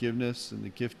 forgiveness and the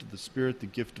gift of the Spirit, the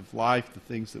gift of life, the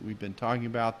things that we've been talking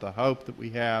about, the hope that we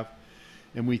have.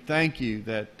 And we thank you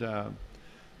that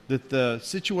the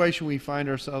situation we find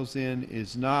ourselves in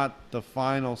is not the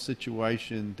final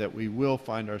situation that we will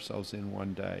find ourselves in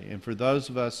one day. And for those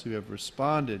of us who have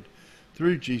responded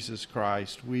through Jesus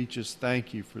Christ, we just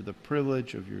thank you for the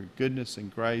privilege of your goodness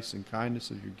and grace and kindness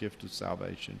of your gift of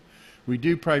salvation. We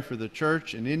do pray for the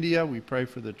church in India. We pray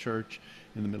for the church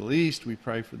in the Middle East. We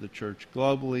pray for the church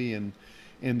globally and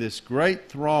in this great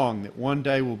throng that one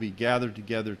day will be gathered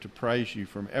together to praise you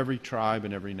from every tribe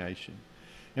and every nation.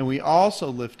 And we also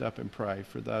lift up and pray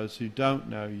for those who don't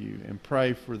know you and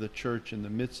pray for the church in the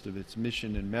midst of its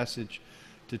mission and message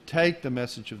to take the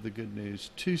message of the good news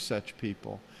to such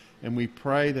people. And we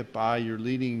pray that by your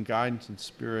leading and guidance and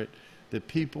Spirit, that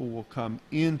people will come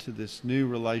into this new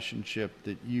relationship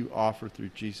that you offer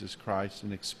through Jesus Christ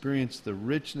and experience the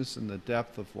richness and the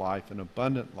depth of life, an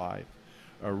abundant life,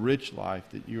 a rich life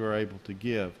that you are able to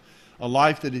give. A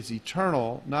life that is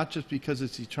eternal, not just because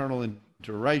it's eternal in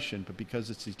duration, but because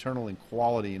it's eternal in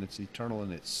quality and it's eternal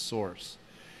in its source.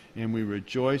 And we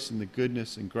rejoice in the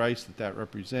goodness and grace that that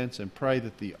represents, and pray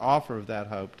that the offer of that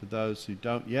hope to those who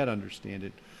don't yet understand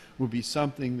it would be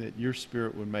something that your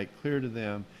Spirit would make clear to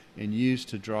them and use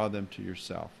to draw them to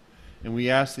yourself. And we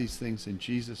ask these things in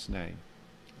Jesus' name.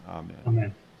 Amen.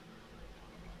 Amen.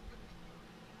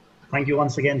 Thank you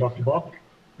once again, Dr. Bock,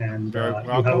 and Very you have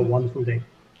a welcome. wonderful day.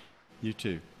 You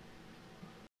too.